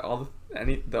of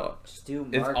Just do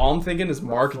Mark. all I'm thinking is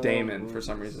Mark Ruffalo Damon for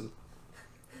some movies. reason.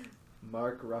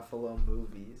 Mark Ruffalo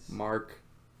movies. Mark.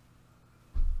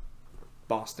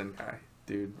 Boston guy,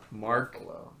 dude. Mark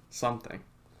Ruffalo. something.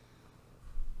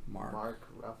 Mark. Mark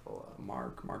Ruffalo.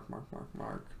 Mark.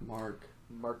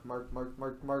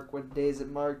 Mark. What day is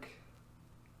it, Mark?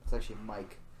 It's actually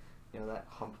Mike. You know that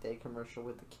Hump Day commercial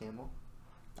with the camel?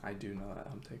 I do know that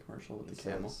Hump Day commercial with He the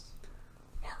camel. says,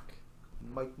 Mark.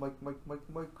 Mike.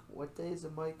 What day is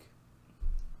it, Mike?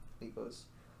 He goes,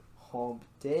 Hump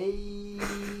Day.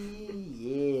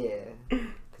 Yeah.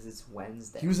 Because it's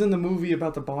Wednesday. He was in the movie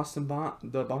about the Boston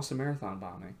Marathon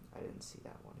bombing. I didn't see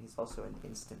that one. He's also in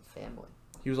Instant Family.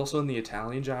 He was also in the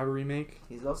Italian Job remake.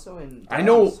 He's also in I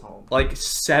know Daddy's Home. like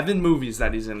 7 movies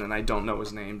that he's in, and I don't know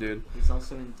his name, dude. He's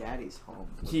also in Daddy's Home.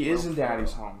 with He is Will in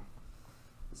Daddy's Ferrell. Home.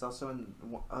 He's also in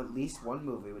at least one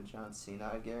movie with John Cena,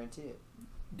 I guarantee it.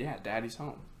 Yeah, Daddy's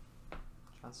Home.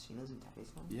 John Cena's in Daddy's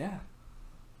Home? Yeah,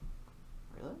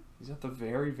 Really? he's at the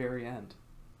very, very end.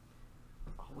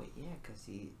 Oh, wait, yeah, because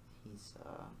he's,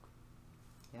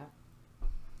 yeah.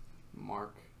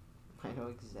 Mark. I know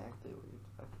exactly what you're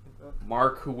talking about.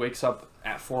 Mark, who wakes up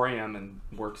at 4 a.m. and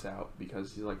works out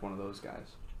because he's like one of those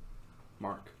guys.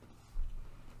 Mark.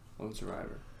 Lone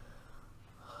Survivor.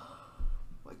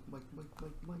 Mike.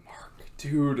 Mark.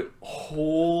 Dude,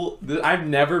 I've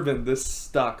never been this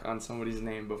stuck on somebody's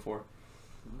name before.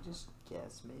 Can you just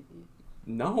guess, maybe.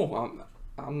 No,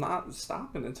 I'm not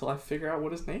stopping until I figure out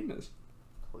what his name is.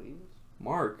 Please?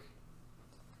 Mark.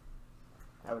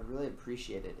 I would really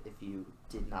appreciate it if you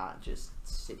did not just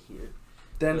sit here.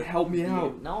 Then help me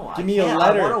out. No, Give I me can't. a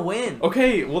letter. I want to win.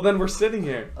 Okay, well then we're sitting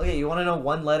here. Okay, you want to know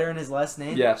one letter in his last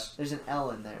name? Yes. There's an L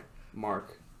in there.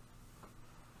 Mark.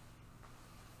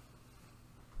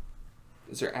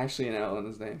 Is there actually an L in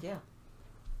his name? Yeah.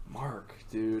 Mark,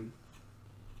 dude.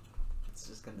 It's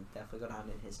just going to definitely go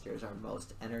down in history as our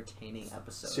most entertaining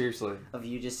episode. Seriously. Of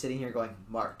you just sitting here going,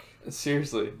 Mark.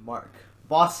 Seriously. Mark.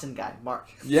 Boston guy, Mark.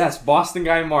 Yes, Boston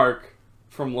guy Mark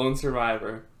from Lone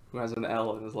Survivor, who has an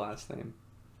L in his last name.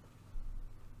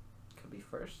 Could be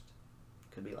first.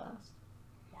 Could be last.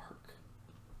 Mark.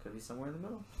 Could be somewhere in the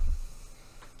middle.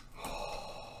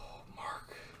 Oh,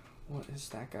 Mark. What is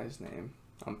that guy's name?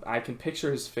 I can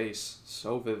picture his face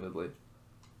so vividly.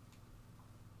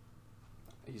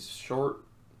 He's short.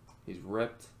 He's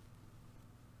ripped.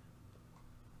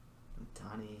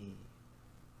 Donnie.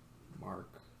 Mark.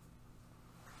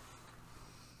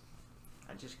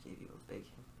 I just gave you a big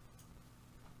hint.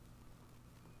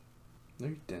 No,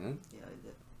 you didn't. Yeah, I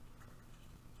did.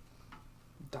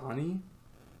 Donnie?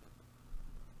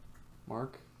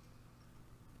 Mark?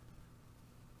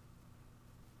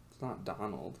 It's not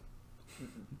Donald.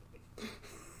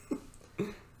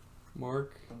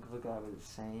 Mark? Think of a guy with the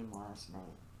same last name.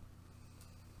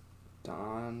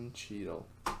 Don Cheadle.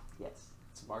 Yes,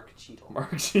 it's Mark Cheadle.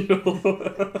 Mark Cheadle.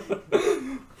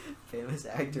 Famous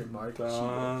actor Mark Cheadle.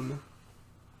 Don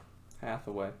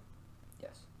Hathaway.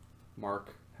 Yes.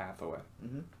 Mark Hathaway.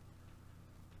 Mm-hmm.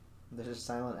 There's a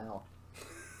silent L.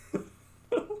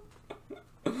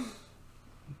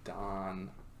 Don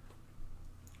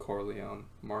Corleone.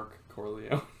 Mark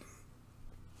Corleone.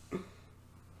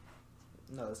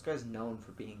 No, this guy's known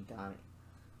for being Donnie.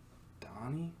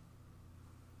 Donnie?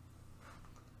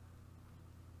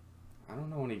 I don't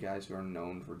know any guys who are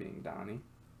known for being Donnie.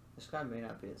 This guy may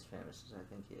not be as famous as I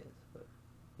think he is, but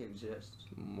he exists.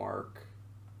 Mark.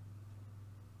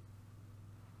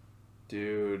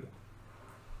 Dude.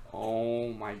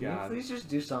 Oh my Can you god. please just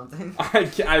do something?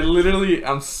 I literally,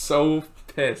 I'm so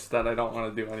pissed that I don't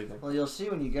want to do anything. Well, you'll see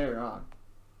when you get it wrong.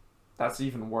 That's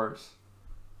even worse.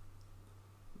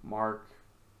 Mark.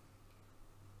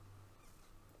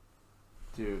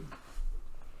 Dude.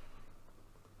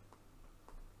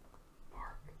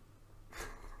 Mark.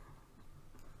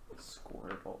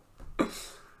 Squirtle.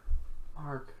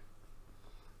 Mark.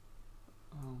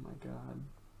 Oh my god.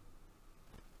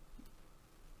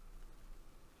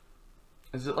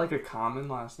 Is it like a common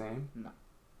last name? No.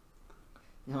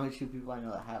 The only two people I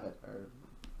know that have it are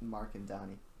Mark and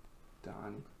Donnie.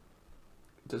 Donnie.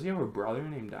 Does he have a brother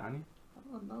named Donnie?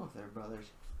 I don't know if they're brothers.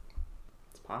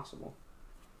 It's possible.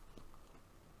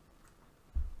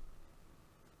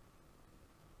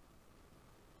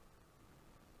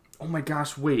 Oh my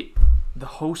gosh, wait. The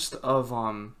host of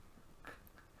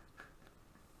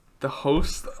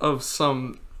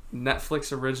some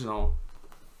Netflix original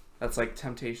that's like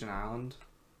Temptation Island,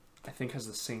 I think has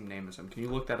the same name as him. Can you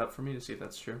look that up for me to see if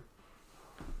that's true?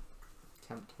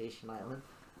 Temptation Island?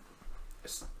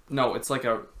 No, it's like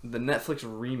the Netflix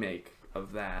remake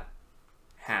of that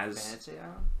has... Fantasy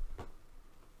Island?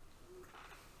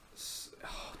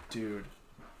 Oh, dude.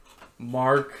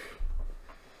 Mark...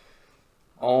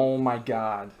 Oh my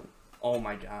god. Oh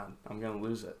my god. I'm gonna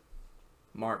lose it.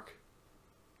 Mark.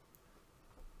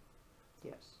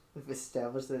 Yes. We've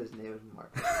established that his name is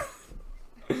Mark.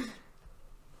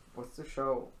 What's the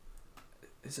show?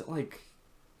 Is it like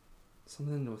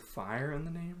something with fire in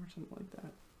the name or something like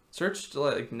that? Search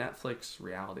like Netflix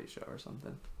reality show or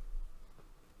something.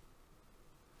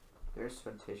 There's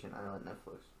Temptation Island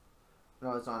Netflix.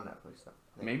 No, it's on Netflix though.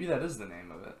 Maybe that is the name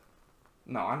of it.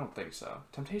 No, I don't think so.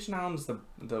 Temptation Island's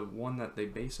the one that they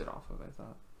base it off of, I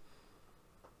thought.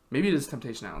 Maybe it is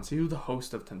Temptation Island. See who the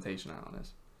host of Temptation Island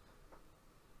is.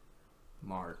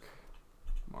 Mark.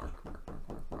 Mark.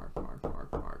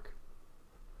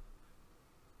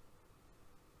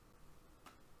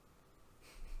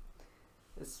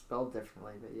 It's spelled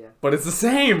differently, but yeah. But it's the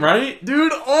same, right?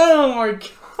 Dude, oh my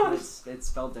god. It's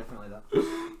spelled differently though.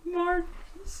 Mark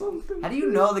something. How do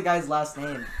you know the guy's last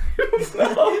name?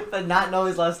 But not know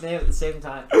his last name at the same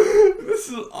time? This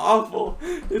is awful.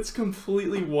 It's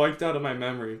completely wiped out of my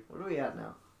memory. What are we at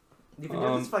now? You've been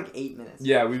doing this for like 8 minutes.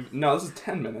 Yeah, this is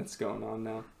 10 minutes going on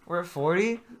now. We're at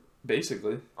 40?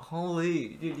 Basically. Holy,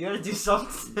 dude, you gotta do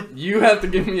something. You have to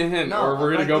give me a hint, No, or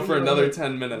we're I'm gonna not go giving for you a another hint.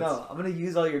 10 minutes. No, I'm gonna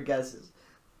use all your guesses.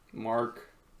 Mark.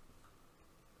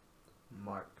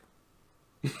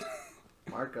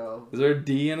 Marco. Is there a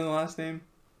D in the last name?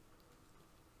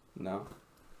 No.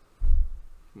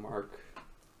 Mark.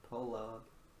 Polo.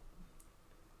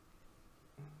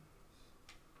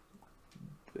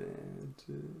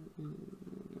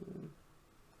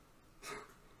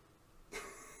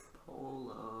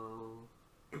 Polo.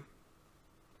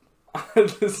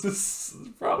 This is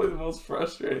probably the most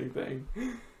frustrating thing.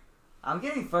 I'm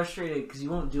getting frustrated because you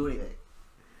won't do anything.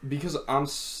 Because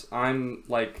I'm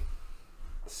like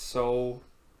so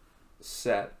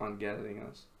set on getting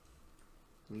this.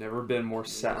 I've never been more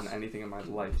set on anything in my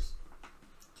life.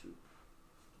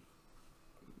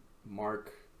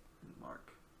 Mark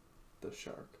the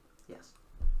shark. Yes.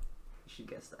 You should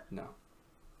guess that. No.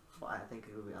 Well, I think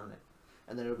it will be on there.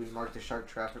 And then it'll be Mark the Shark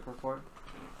traffic report.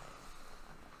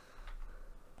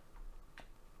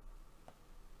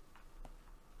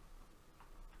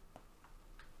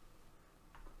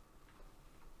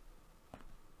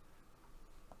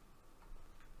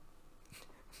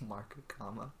 Mark a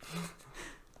comma.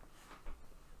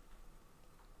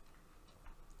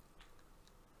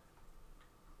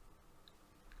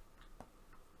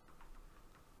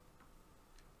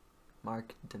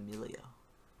 Mark D'Amelio.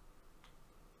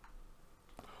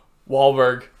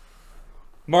 Wahlberg.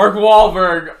 Mark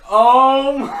Wahlberg.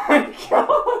 Oh my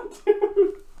god,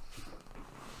 dude.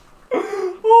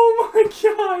 Oh my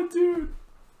god, dude.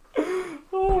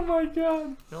 Oh my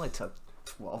god. It only took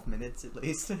 12 minutes at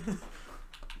least.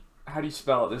 How do you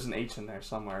spell it? There's an H in there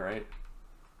somewhere, right?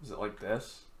 Is it like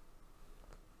this?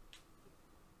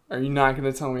 Are you not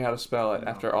going to tell me how to spell it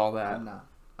after all that? I'm not.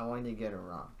 I want you to get it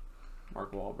wrong.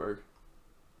 Mark Wahlberg.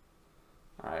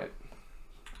 Alright.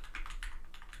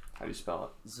 How do you spell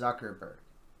it? Zuckerberg.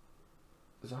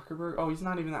 Zuckerberg? Oh, he's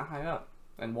not even that high up.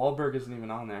 And Wahlberg isn't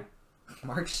even on there.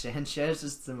 Mark Sanchez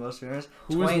is the most famous.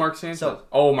 Who is Mark Sanchez?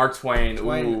 Oh, Mark Twain.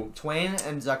 Ooh. Twain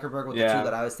and Zuckerberg were the two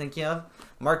that I was thinking of.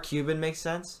 Mark Cuban makes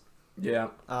sense. Yeah.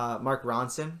 Mark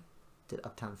Ronson did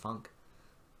Uptown Funk.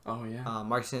 Oh, yeah.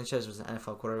 Mark Sanchez was an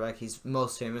NFL quarterback. He's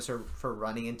most famous for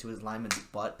running into his lineman's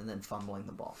butt and then fumbling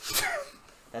the ball.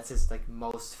 That's his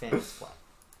most famous play.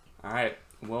 All right.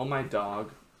 Will my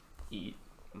dog eat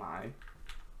my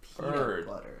bird? Peanut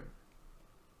butter.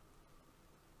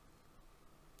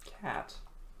 Cat.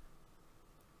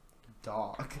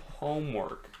 Dog.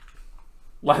 Homework.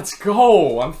 Let's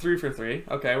go. I'm 3 for 3.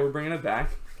 Okay, we're bringing it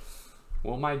back.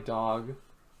 Will my dog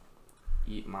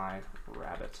eat my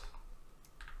rabbit?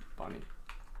 Bunny.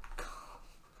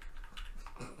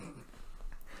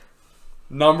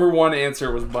 Number one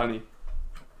answer was bunny.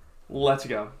 Let's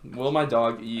go. Will my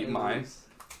dog eat my...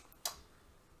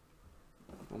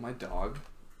 Will my dog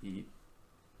eat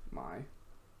my...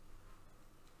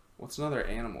 What's another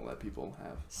animal that people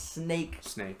have? Snake.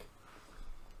 Snake.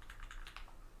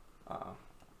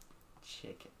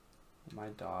 Chicken. Will my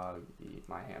dog eat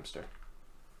my hamster?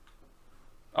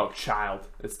 Oh, child.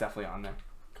 It's definitely on there.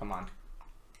 Come on.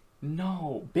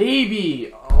 No.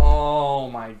 Baby! Oh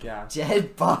my gosh.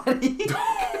 Dead body.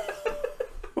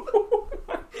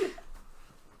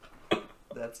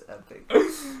 That's epic.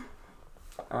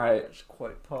 Alright. That's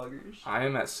quite poggers. I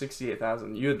am at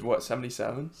 68,000. You had what,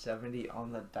 77? 70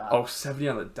 on the dot. Oh, 70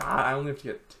 on the dot? I only have to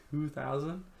get 2,000?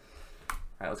 Alright,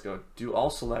 let's go. Do all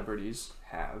celebrities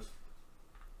have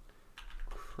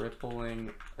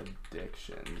crippling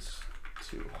addictions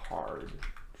to hard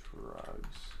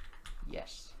drugs?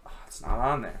 Yes. Oh, it's not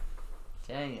on there.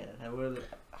 Dang it. I would.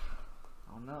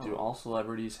 Oh no. Do all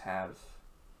celebrities have...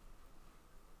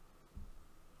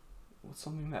 What's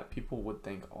something that people would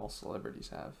think all celebrities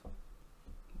have?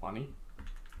 Money?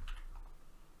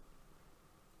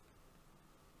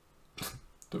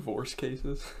 Divorce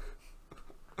cases?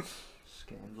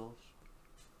 Scandals.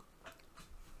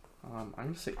 I'm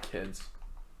gonna say kids.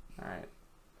 Alright.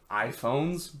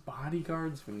 iPhones?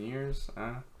 Bodyguards? Veneers?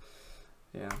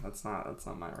 Yeah, that's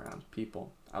not my round.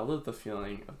 People. I love the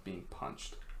feeling of being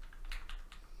punched.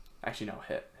 Actually, no,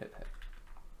 hit.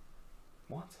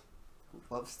 What? Who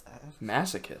loves that?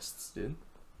 Masochists, dude.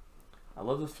 I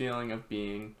love the feeling of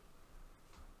being...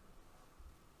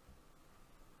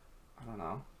 I don't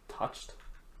know. Touched?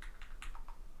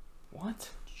 What?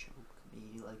 Choke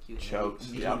me like you Choked,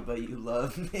 hate me, yep. but you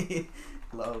love me.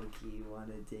 Low key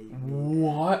wanna date me.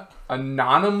 What?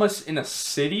 Anonymous in a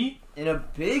city? In a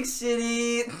big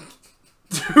city.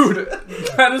 Dude,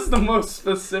 that is the most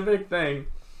specific thing.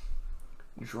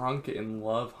 Drunk in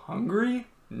love, hungry?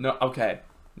 No, okay.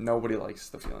 Nobody likes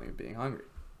the feeling of being hungry.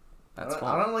 That's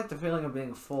fine. I don't like the feeling of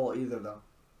being full either, though.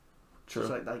 True.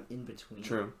 It's like in between.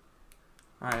 True.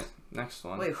 Alright, next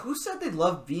one. Wait, who said they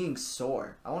love being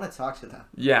sore? I want to talk to them.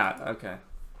 Yeah, okay.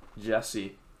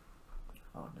 Jesse.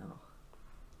 Oh no.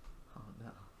 Oh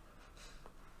no.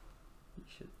 You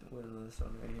should whittle this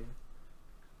one right here.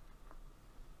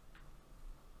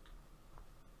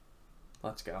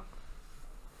 Let's go.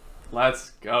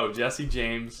 Let's go. Jesse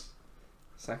James.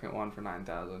 Second one for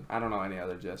 9,000. I don't know any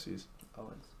other Jessies.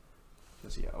 Owens.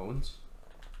 Jesse Owens.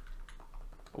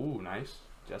 Ooh, nice.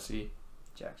 Jesse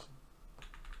Jackson.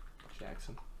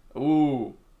 Jackson.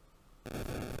 Ooh.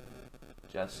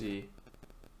 Jesse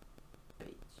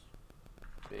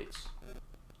Bates.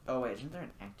 Oh wait, isn't there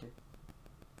an actor?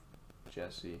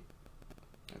 Jesse.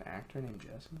 An actor named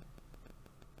Jesse?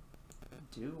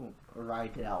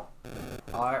 Rydell.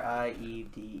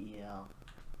 Riedel.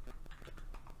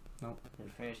 Nope. He's a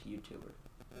Finnish YouTuber.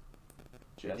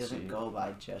 Jesse. He doesn't go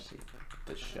by Jesse.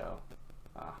 The show.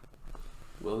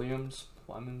 Williams,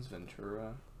 Clemens,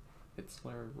 Ventura,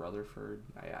 Itzler, Rutherford.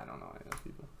 I don't know any of those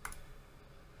people.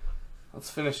 Let's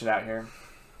finish it out here.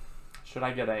 Should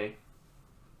I get a...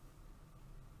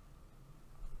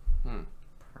 Perm.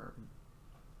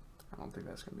 I don't think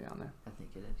that's going to be on there. I think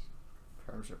it is.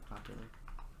 Perms are popular.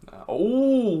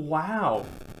 Oh, wow.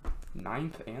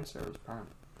 9th answer was perm.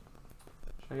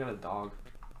 Should I get a dog?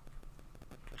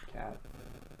 Cat.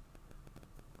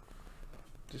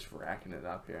 Just racking it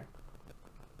up here.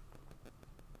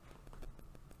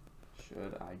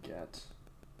 Should I get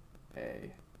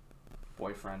a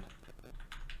boyfriend?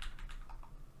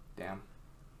 Damn.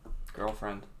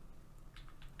 Girlfriend.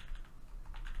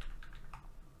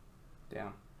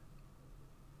 Damn.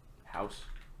 House.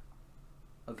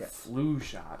 Okay. Flu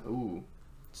shot. Ooh.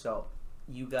 So,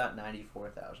 you got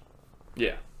 94,000.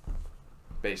 Yeah.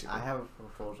 Basically. I have a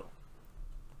proposal.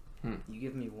 Hmm. You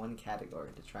give me one category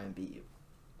to try and beat you.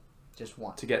 Just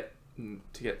one. To get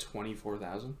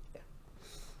 24,000? Yeah.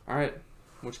 All right.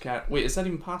 Which cat? Wait, is that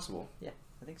even possible? Yeah,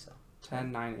 I think so.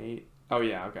 10, 9, 8. Oh,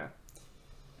 yeah, okay.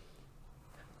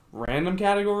 Random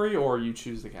category or you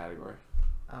choose the category?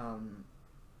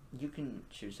 You can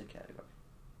choose a category.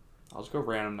 I'll just go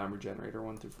random number generator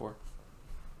 1 through 4.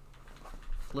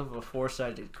 Flip a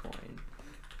 4-sided coin.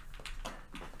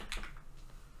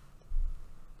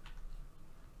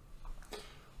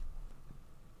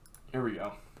 Here we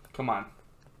go. Come on.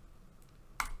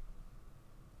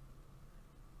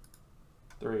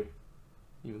 3.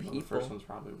 Even though the first one's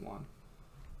probably 1.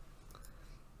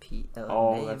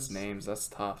 Oh, names. that's names. That's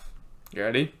tough. You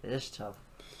ready? It is tough.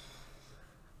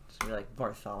 It's gonna be like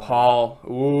Bartholomew. Paul.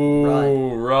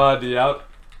 Ooh, Rudd. Yep.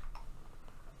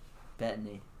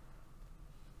 Bettany.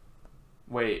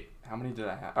 Wait, how many did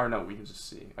I have? Or no, we can just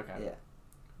see. Okay. Yeah.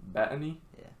 Bettany?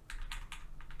 Yeah.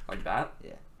 Like that?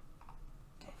 Yeah.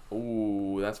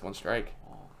 Ooh, that's one strike.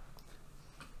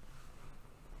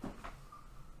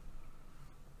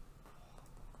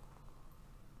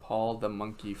 Paul the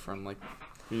monkey from, like,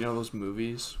 you know those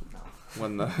movies? No.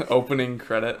 When the opening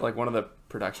credit, like, one of the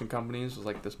production companies was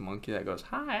like this monkey that goes,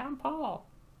 "Hi, I'm Paul."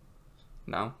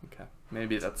 No? Okay.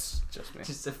 Maybe that's just me.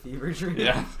 Just a fever dream.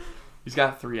 Yeah. He's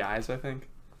got 3 eyes, I think.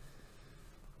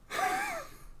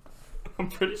 I'm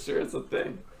pretty sure it's a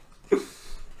thing.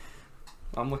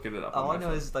 I'm looking it up. All I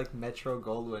know is like Metro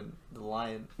Goldwyn, the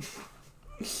lion.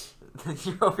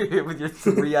 You're over here with your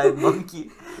 3-eyed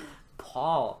monkey.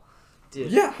 Paul. Dude.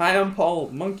 Yeah, hi, I'm Paul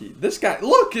Monkey. This guy,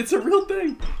 look, it's a real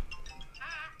thing.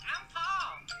 Hi, I'm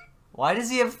Paul. Why does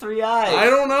he have 3 eyes? I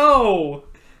don't know.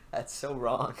 That's so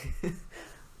wrong.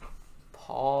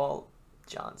 Paul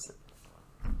Johnson.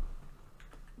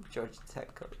 Georgia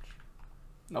Tech coach.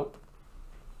 Nope.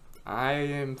 I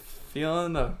am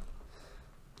feeling a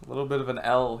little bit of an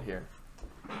L here.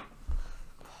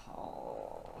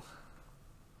 Paul.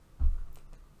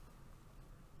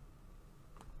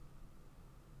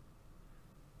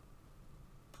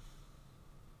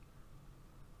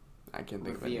 I can't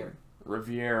think Revere. of it.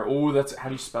 Revere. Oh, that's how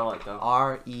do you spell it though?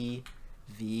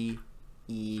 Revere.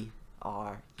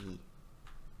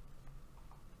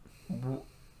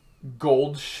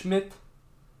 Goldschmidt.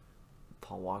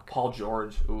 Paul Walker. Paul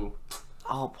George. Ooh.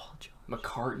 Oh, Paul George.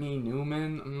 McCartney.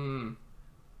 Newman.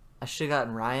 I should have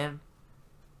gotten Ryan,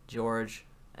 George,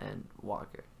 and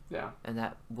Walker. Yeah. And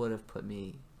that would have put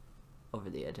me over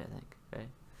the edge, I think, right?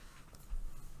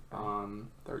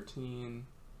 13,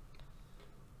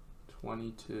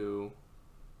 22.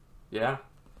 Yeah.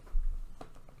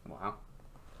 Wow.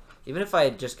 Even if I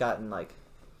had just gotten, like,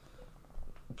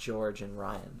 George and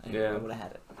Ryan, I Yeah. would have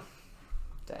had it.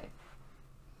 Dang.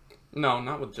 No,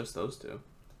 not with just those two.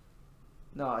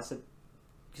 No, I said,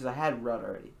 because I had Rudd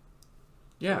already.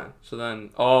 Yeah. So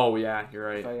then, oh yeah, you're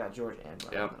If right. I got George and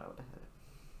Ryan, Yep. then I would have had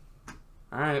it.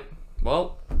 All right.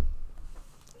 Well,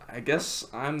 I guess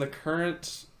I'm the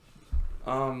current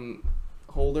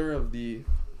holder of the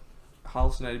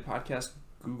Hollis United Podcast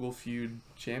Google Feud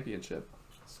Championship.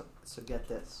 So get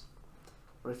this.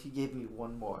 What if you gave me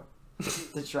one more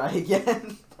to try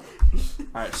again? All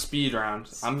right, speed round.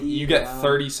 You Speed get round.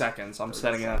 30 seconds. I'm 30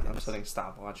 setting it. I'm seconds. setting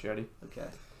stopwatch. You ready? Okay.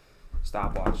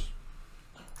 Stopwatch.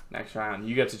 Next round.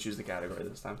 You get to choose the category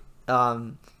this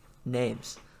time.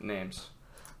 Names. Names.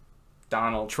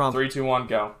 Donald. Trump. 3, 2, 1,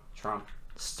 go. Trump.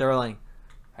 Sterling.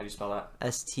 How do you spell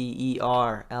that?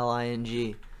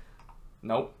 Sterling.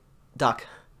 Nope. Duck.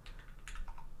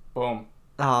 Boom.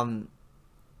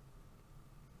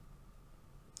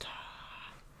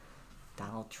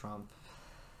 Donald Trump.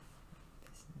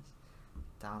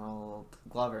 Donald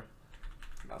Glover.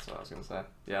 That's what I was gonna say.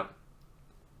 Yep.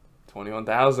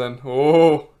 21,000.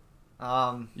 Oh.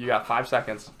 You got 5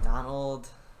 seconds. Donald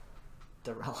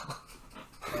Dorello.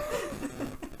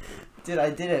 Dude, I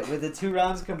did it. With the 2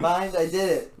 rounds combined, I did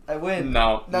it. I win.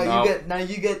 No.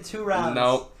 You get 2 rounds.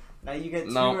 Nope. Now you get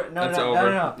 2 No. no, It's no,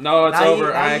 over. no, no. No, it's Now you-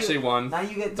 over. now I you- actually won. Now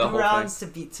you get the 2 whole rounds to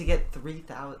get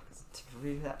 3,000.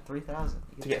 3,000.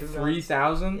 To get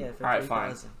 3,000? Yeah, for All right, fine.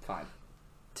 3,000. Fine.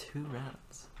 2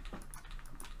 rounds.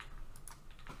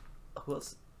 Who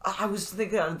else? I was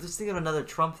thinking of another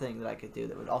Trump thing that I could do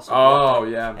that would also. Oh, work.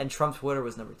 yeah. And Trump's winner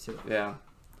was number 2. Yeah.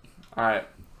 All right.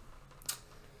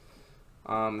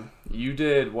 You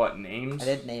did what, names? I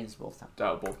did names both times.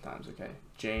 Oh, both times. Okay.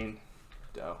 Jane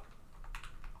Doe.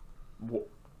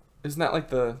 Isn't that like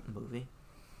the... Movie.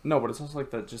 No, but it's also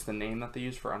like just the name that they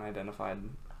use for unidentified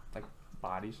like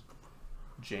bodies.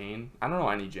 Jane. I don't know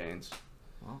any Janes.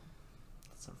 Well,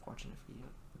 that's unfortunate for you.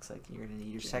 Looks like you're gonna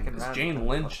need your second It's round. Jane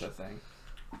Lynch, I think.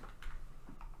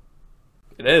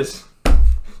 It is.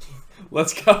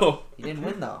 Let's go. You didn't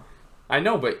win though. I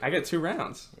know, but I get 2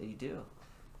 rounds. Yeah, you do.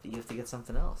 But you have to get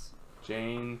something else.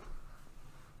 Jane.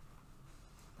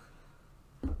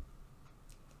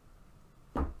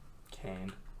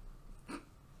 Kane.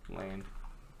 Lane.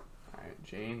 Alright,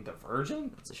 Jane the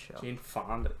Virgin? It's a show. Jane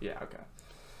Fonda. Yeah, okay.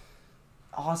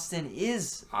 Austin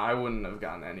is. I wouldn't have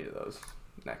gotten any of those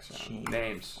next round. Jane.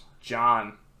 Names.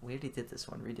 John. We already did this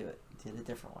one. Redo it. We did a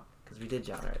different one because we did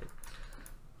John already.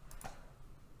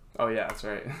 Oh, yeah, that's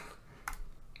right.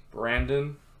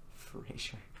 Brandon.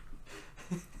 Frazier.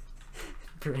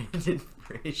 Brandon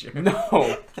Frazier.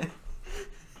 No.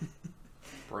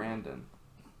 Brandon.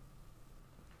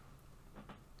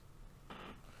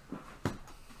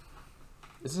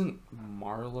 Isn't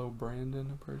Marlo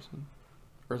Brandon a person?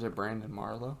 Or is it Brandon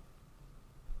Marlo?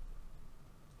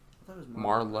 I thought it was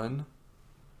Marlon?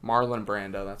 Marlon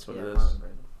Brando, that's what Yeah, it is. Marlon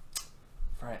Brando.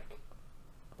 Frick.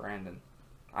 Brandon.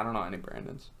 I don't know any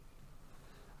Brandons.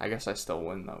 I guess I still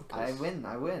win though. I win.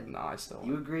 No, I still win.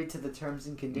 You agreed to the terms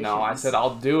and conditions. No, I said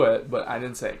I'll do it, but I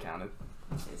didn't say it counted.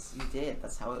 Yes, you did.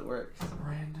 That's how it works.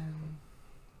 Brandon.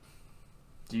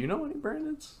 Do you know any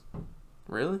Brandons?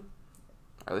 Really?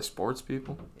 Are they sports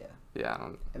people? Yeah. Yeah, I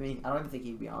don't. I mean, I don't even think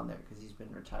he'd be on there because he's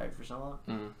been retired for so long.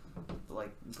 Mm. But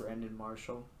like Brandon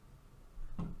Marshall.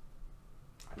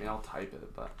 I mean, I'll type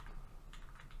it, but.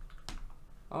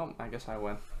 Oh, I guess I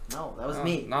win. No, that was Oh,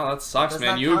 me. No, that sucks, Does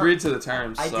man. not You count. agreed to the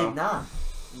terms. I so. did not.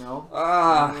 No.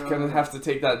 No. Gonna have to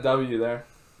take that W there.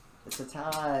 It's a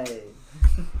tie.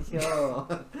 Yo.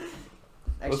 Let's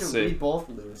Actually, see. we both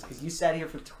lose because you sat here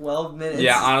for 12 minutes.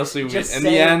 Yeah, honestly, Just in the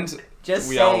saying- end, just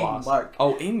we all saying, lost. Mark.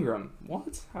 Oh, Ingram.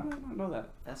 What? How did I not know that?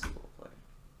 Basketball player.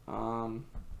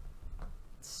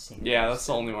 Sanderson. Yeah, that's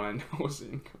the only one I know was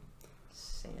Ingram.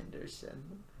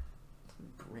 Sanderson.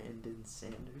 Brandon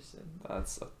Sanderson.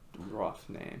 That's a rough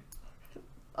name.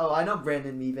 Oh, I know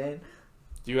Brandon Meebane.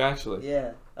 Do you actually?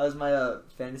 Yeah, that was my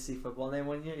fantasy football name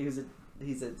one year. He's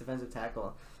a defensive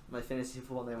tackle. My fantasy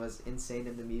football name was Insane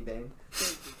in the Meebane.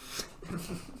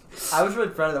 I was really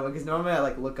proud of that one because normally I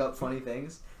like look up funny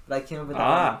things, but I came up with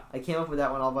that one. I came up with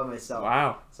that one all by myself.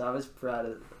 Wow. So I was proud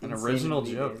of An Insane original in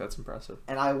the joke. Meebane. That's impressive.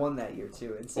 And I won that year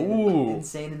too. Ooh.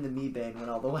 Insane in the Meebane went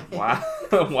all the way. Wow.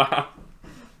 Wow.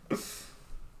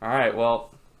 All right.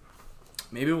 Well,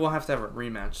 maybe we'll have to have a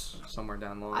rematch somewhere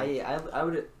down the line. I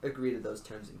would agree to those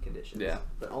terms and conditions. Yeah.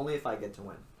 But only if I get to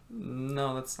win.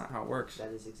 No, that's not how it works. That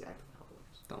is exactly how it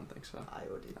works. Don't think so. I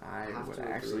I would to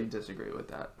actually agree. disagree with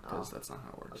that because Oh. that's not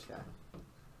how it works. Okay.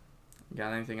 You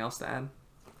got anything else to add?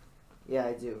 Yeah,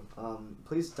 I do.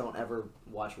 Please don't ever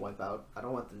watch Wipeout. I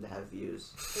don't want them to have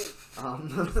views.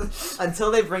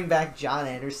 Until they bring back John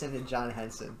Anderson and John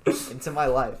Henson into my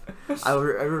life. I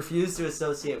refuse to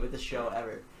associate with the show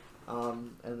ever.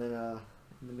 And then,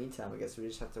 in the meantime, I guess we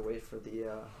just have to wait for the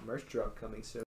merch drop coming soon.